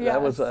fun.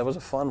 Yes. That was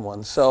a fun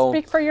one. So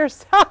speak for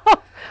yourself.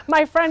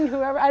 My friend,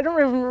 whoever, I don't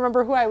even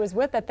remember who I was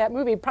with at that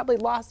movie, probably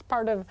lost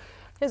part of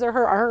his or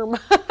her arm.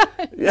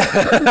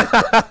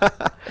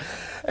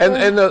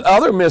 And the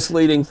other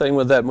misleading thing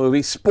with that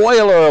movie,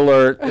 spoiler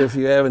alert, if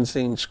you haven't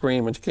seen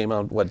Scream, which came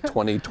out,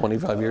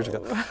 25 years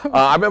ago.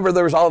 I remember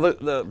there was all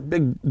the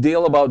big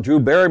deal about Drew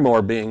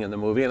Barrymore being in the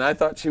movie, and I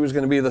thought she was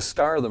going to be the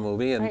star of the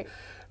movie. And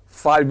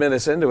 5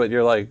 minutes into it,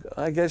 you're like,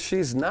 I guess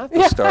she's not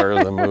the star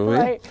of the movie.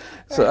 Right.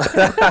 So,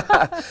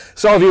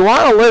 so if you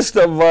want a list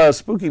of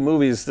spooky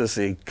movies to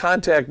see,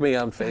 contact me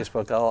on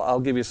Facebook. I'll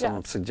give you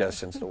some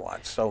suggestions to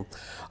watch. So,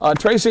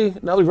 Tracy,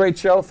 another great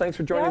show. Thanks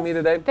for joining me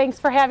today. Thanks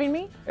for having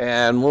me.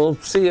 And we'll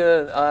see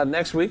you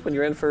next week when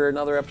you're in for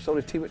another episode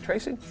of Tea with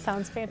Tracy.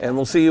 Sounds fantastic. And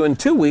we'll see you in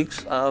 2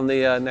 weeks on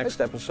the next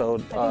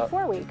episode. I think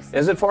 4 weeks.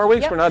 Is it 4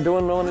 weeks? Yep. We're not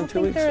doing one in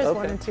 2 weeks? There is okay.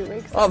 one in 2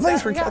 weeks. Oh,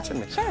 thanks for catching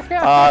me. Sure.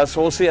 Yeah.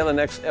 So we'll see you on the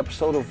next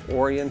episode of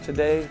Orion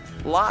Today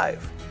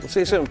Live. We'll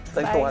see you soon.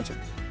 Thanks for watching.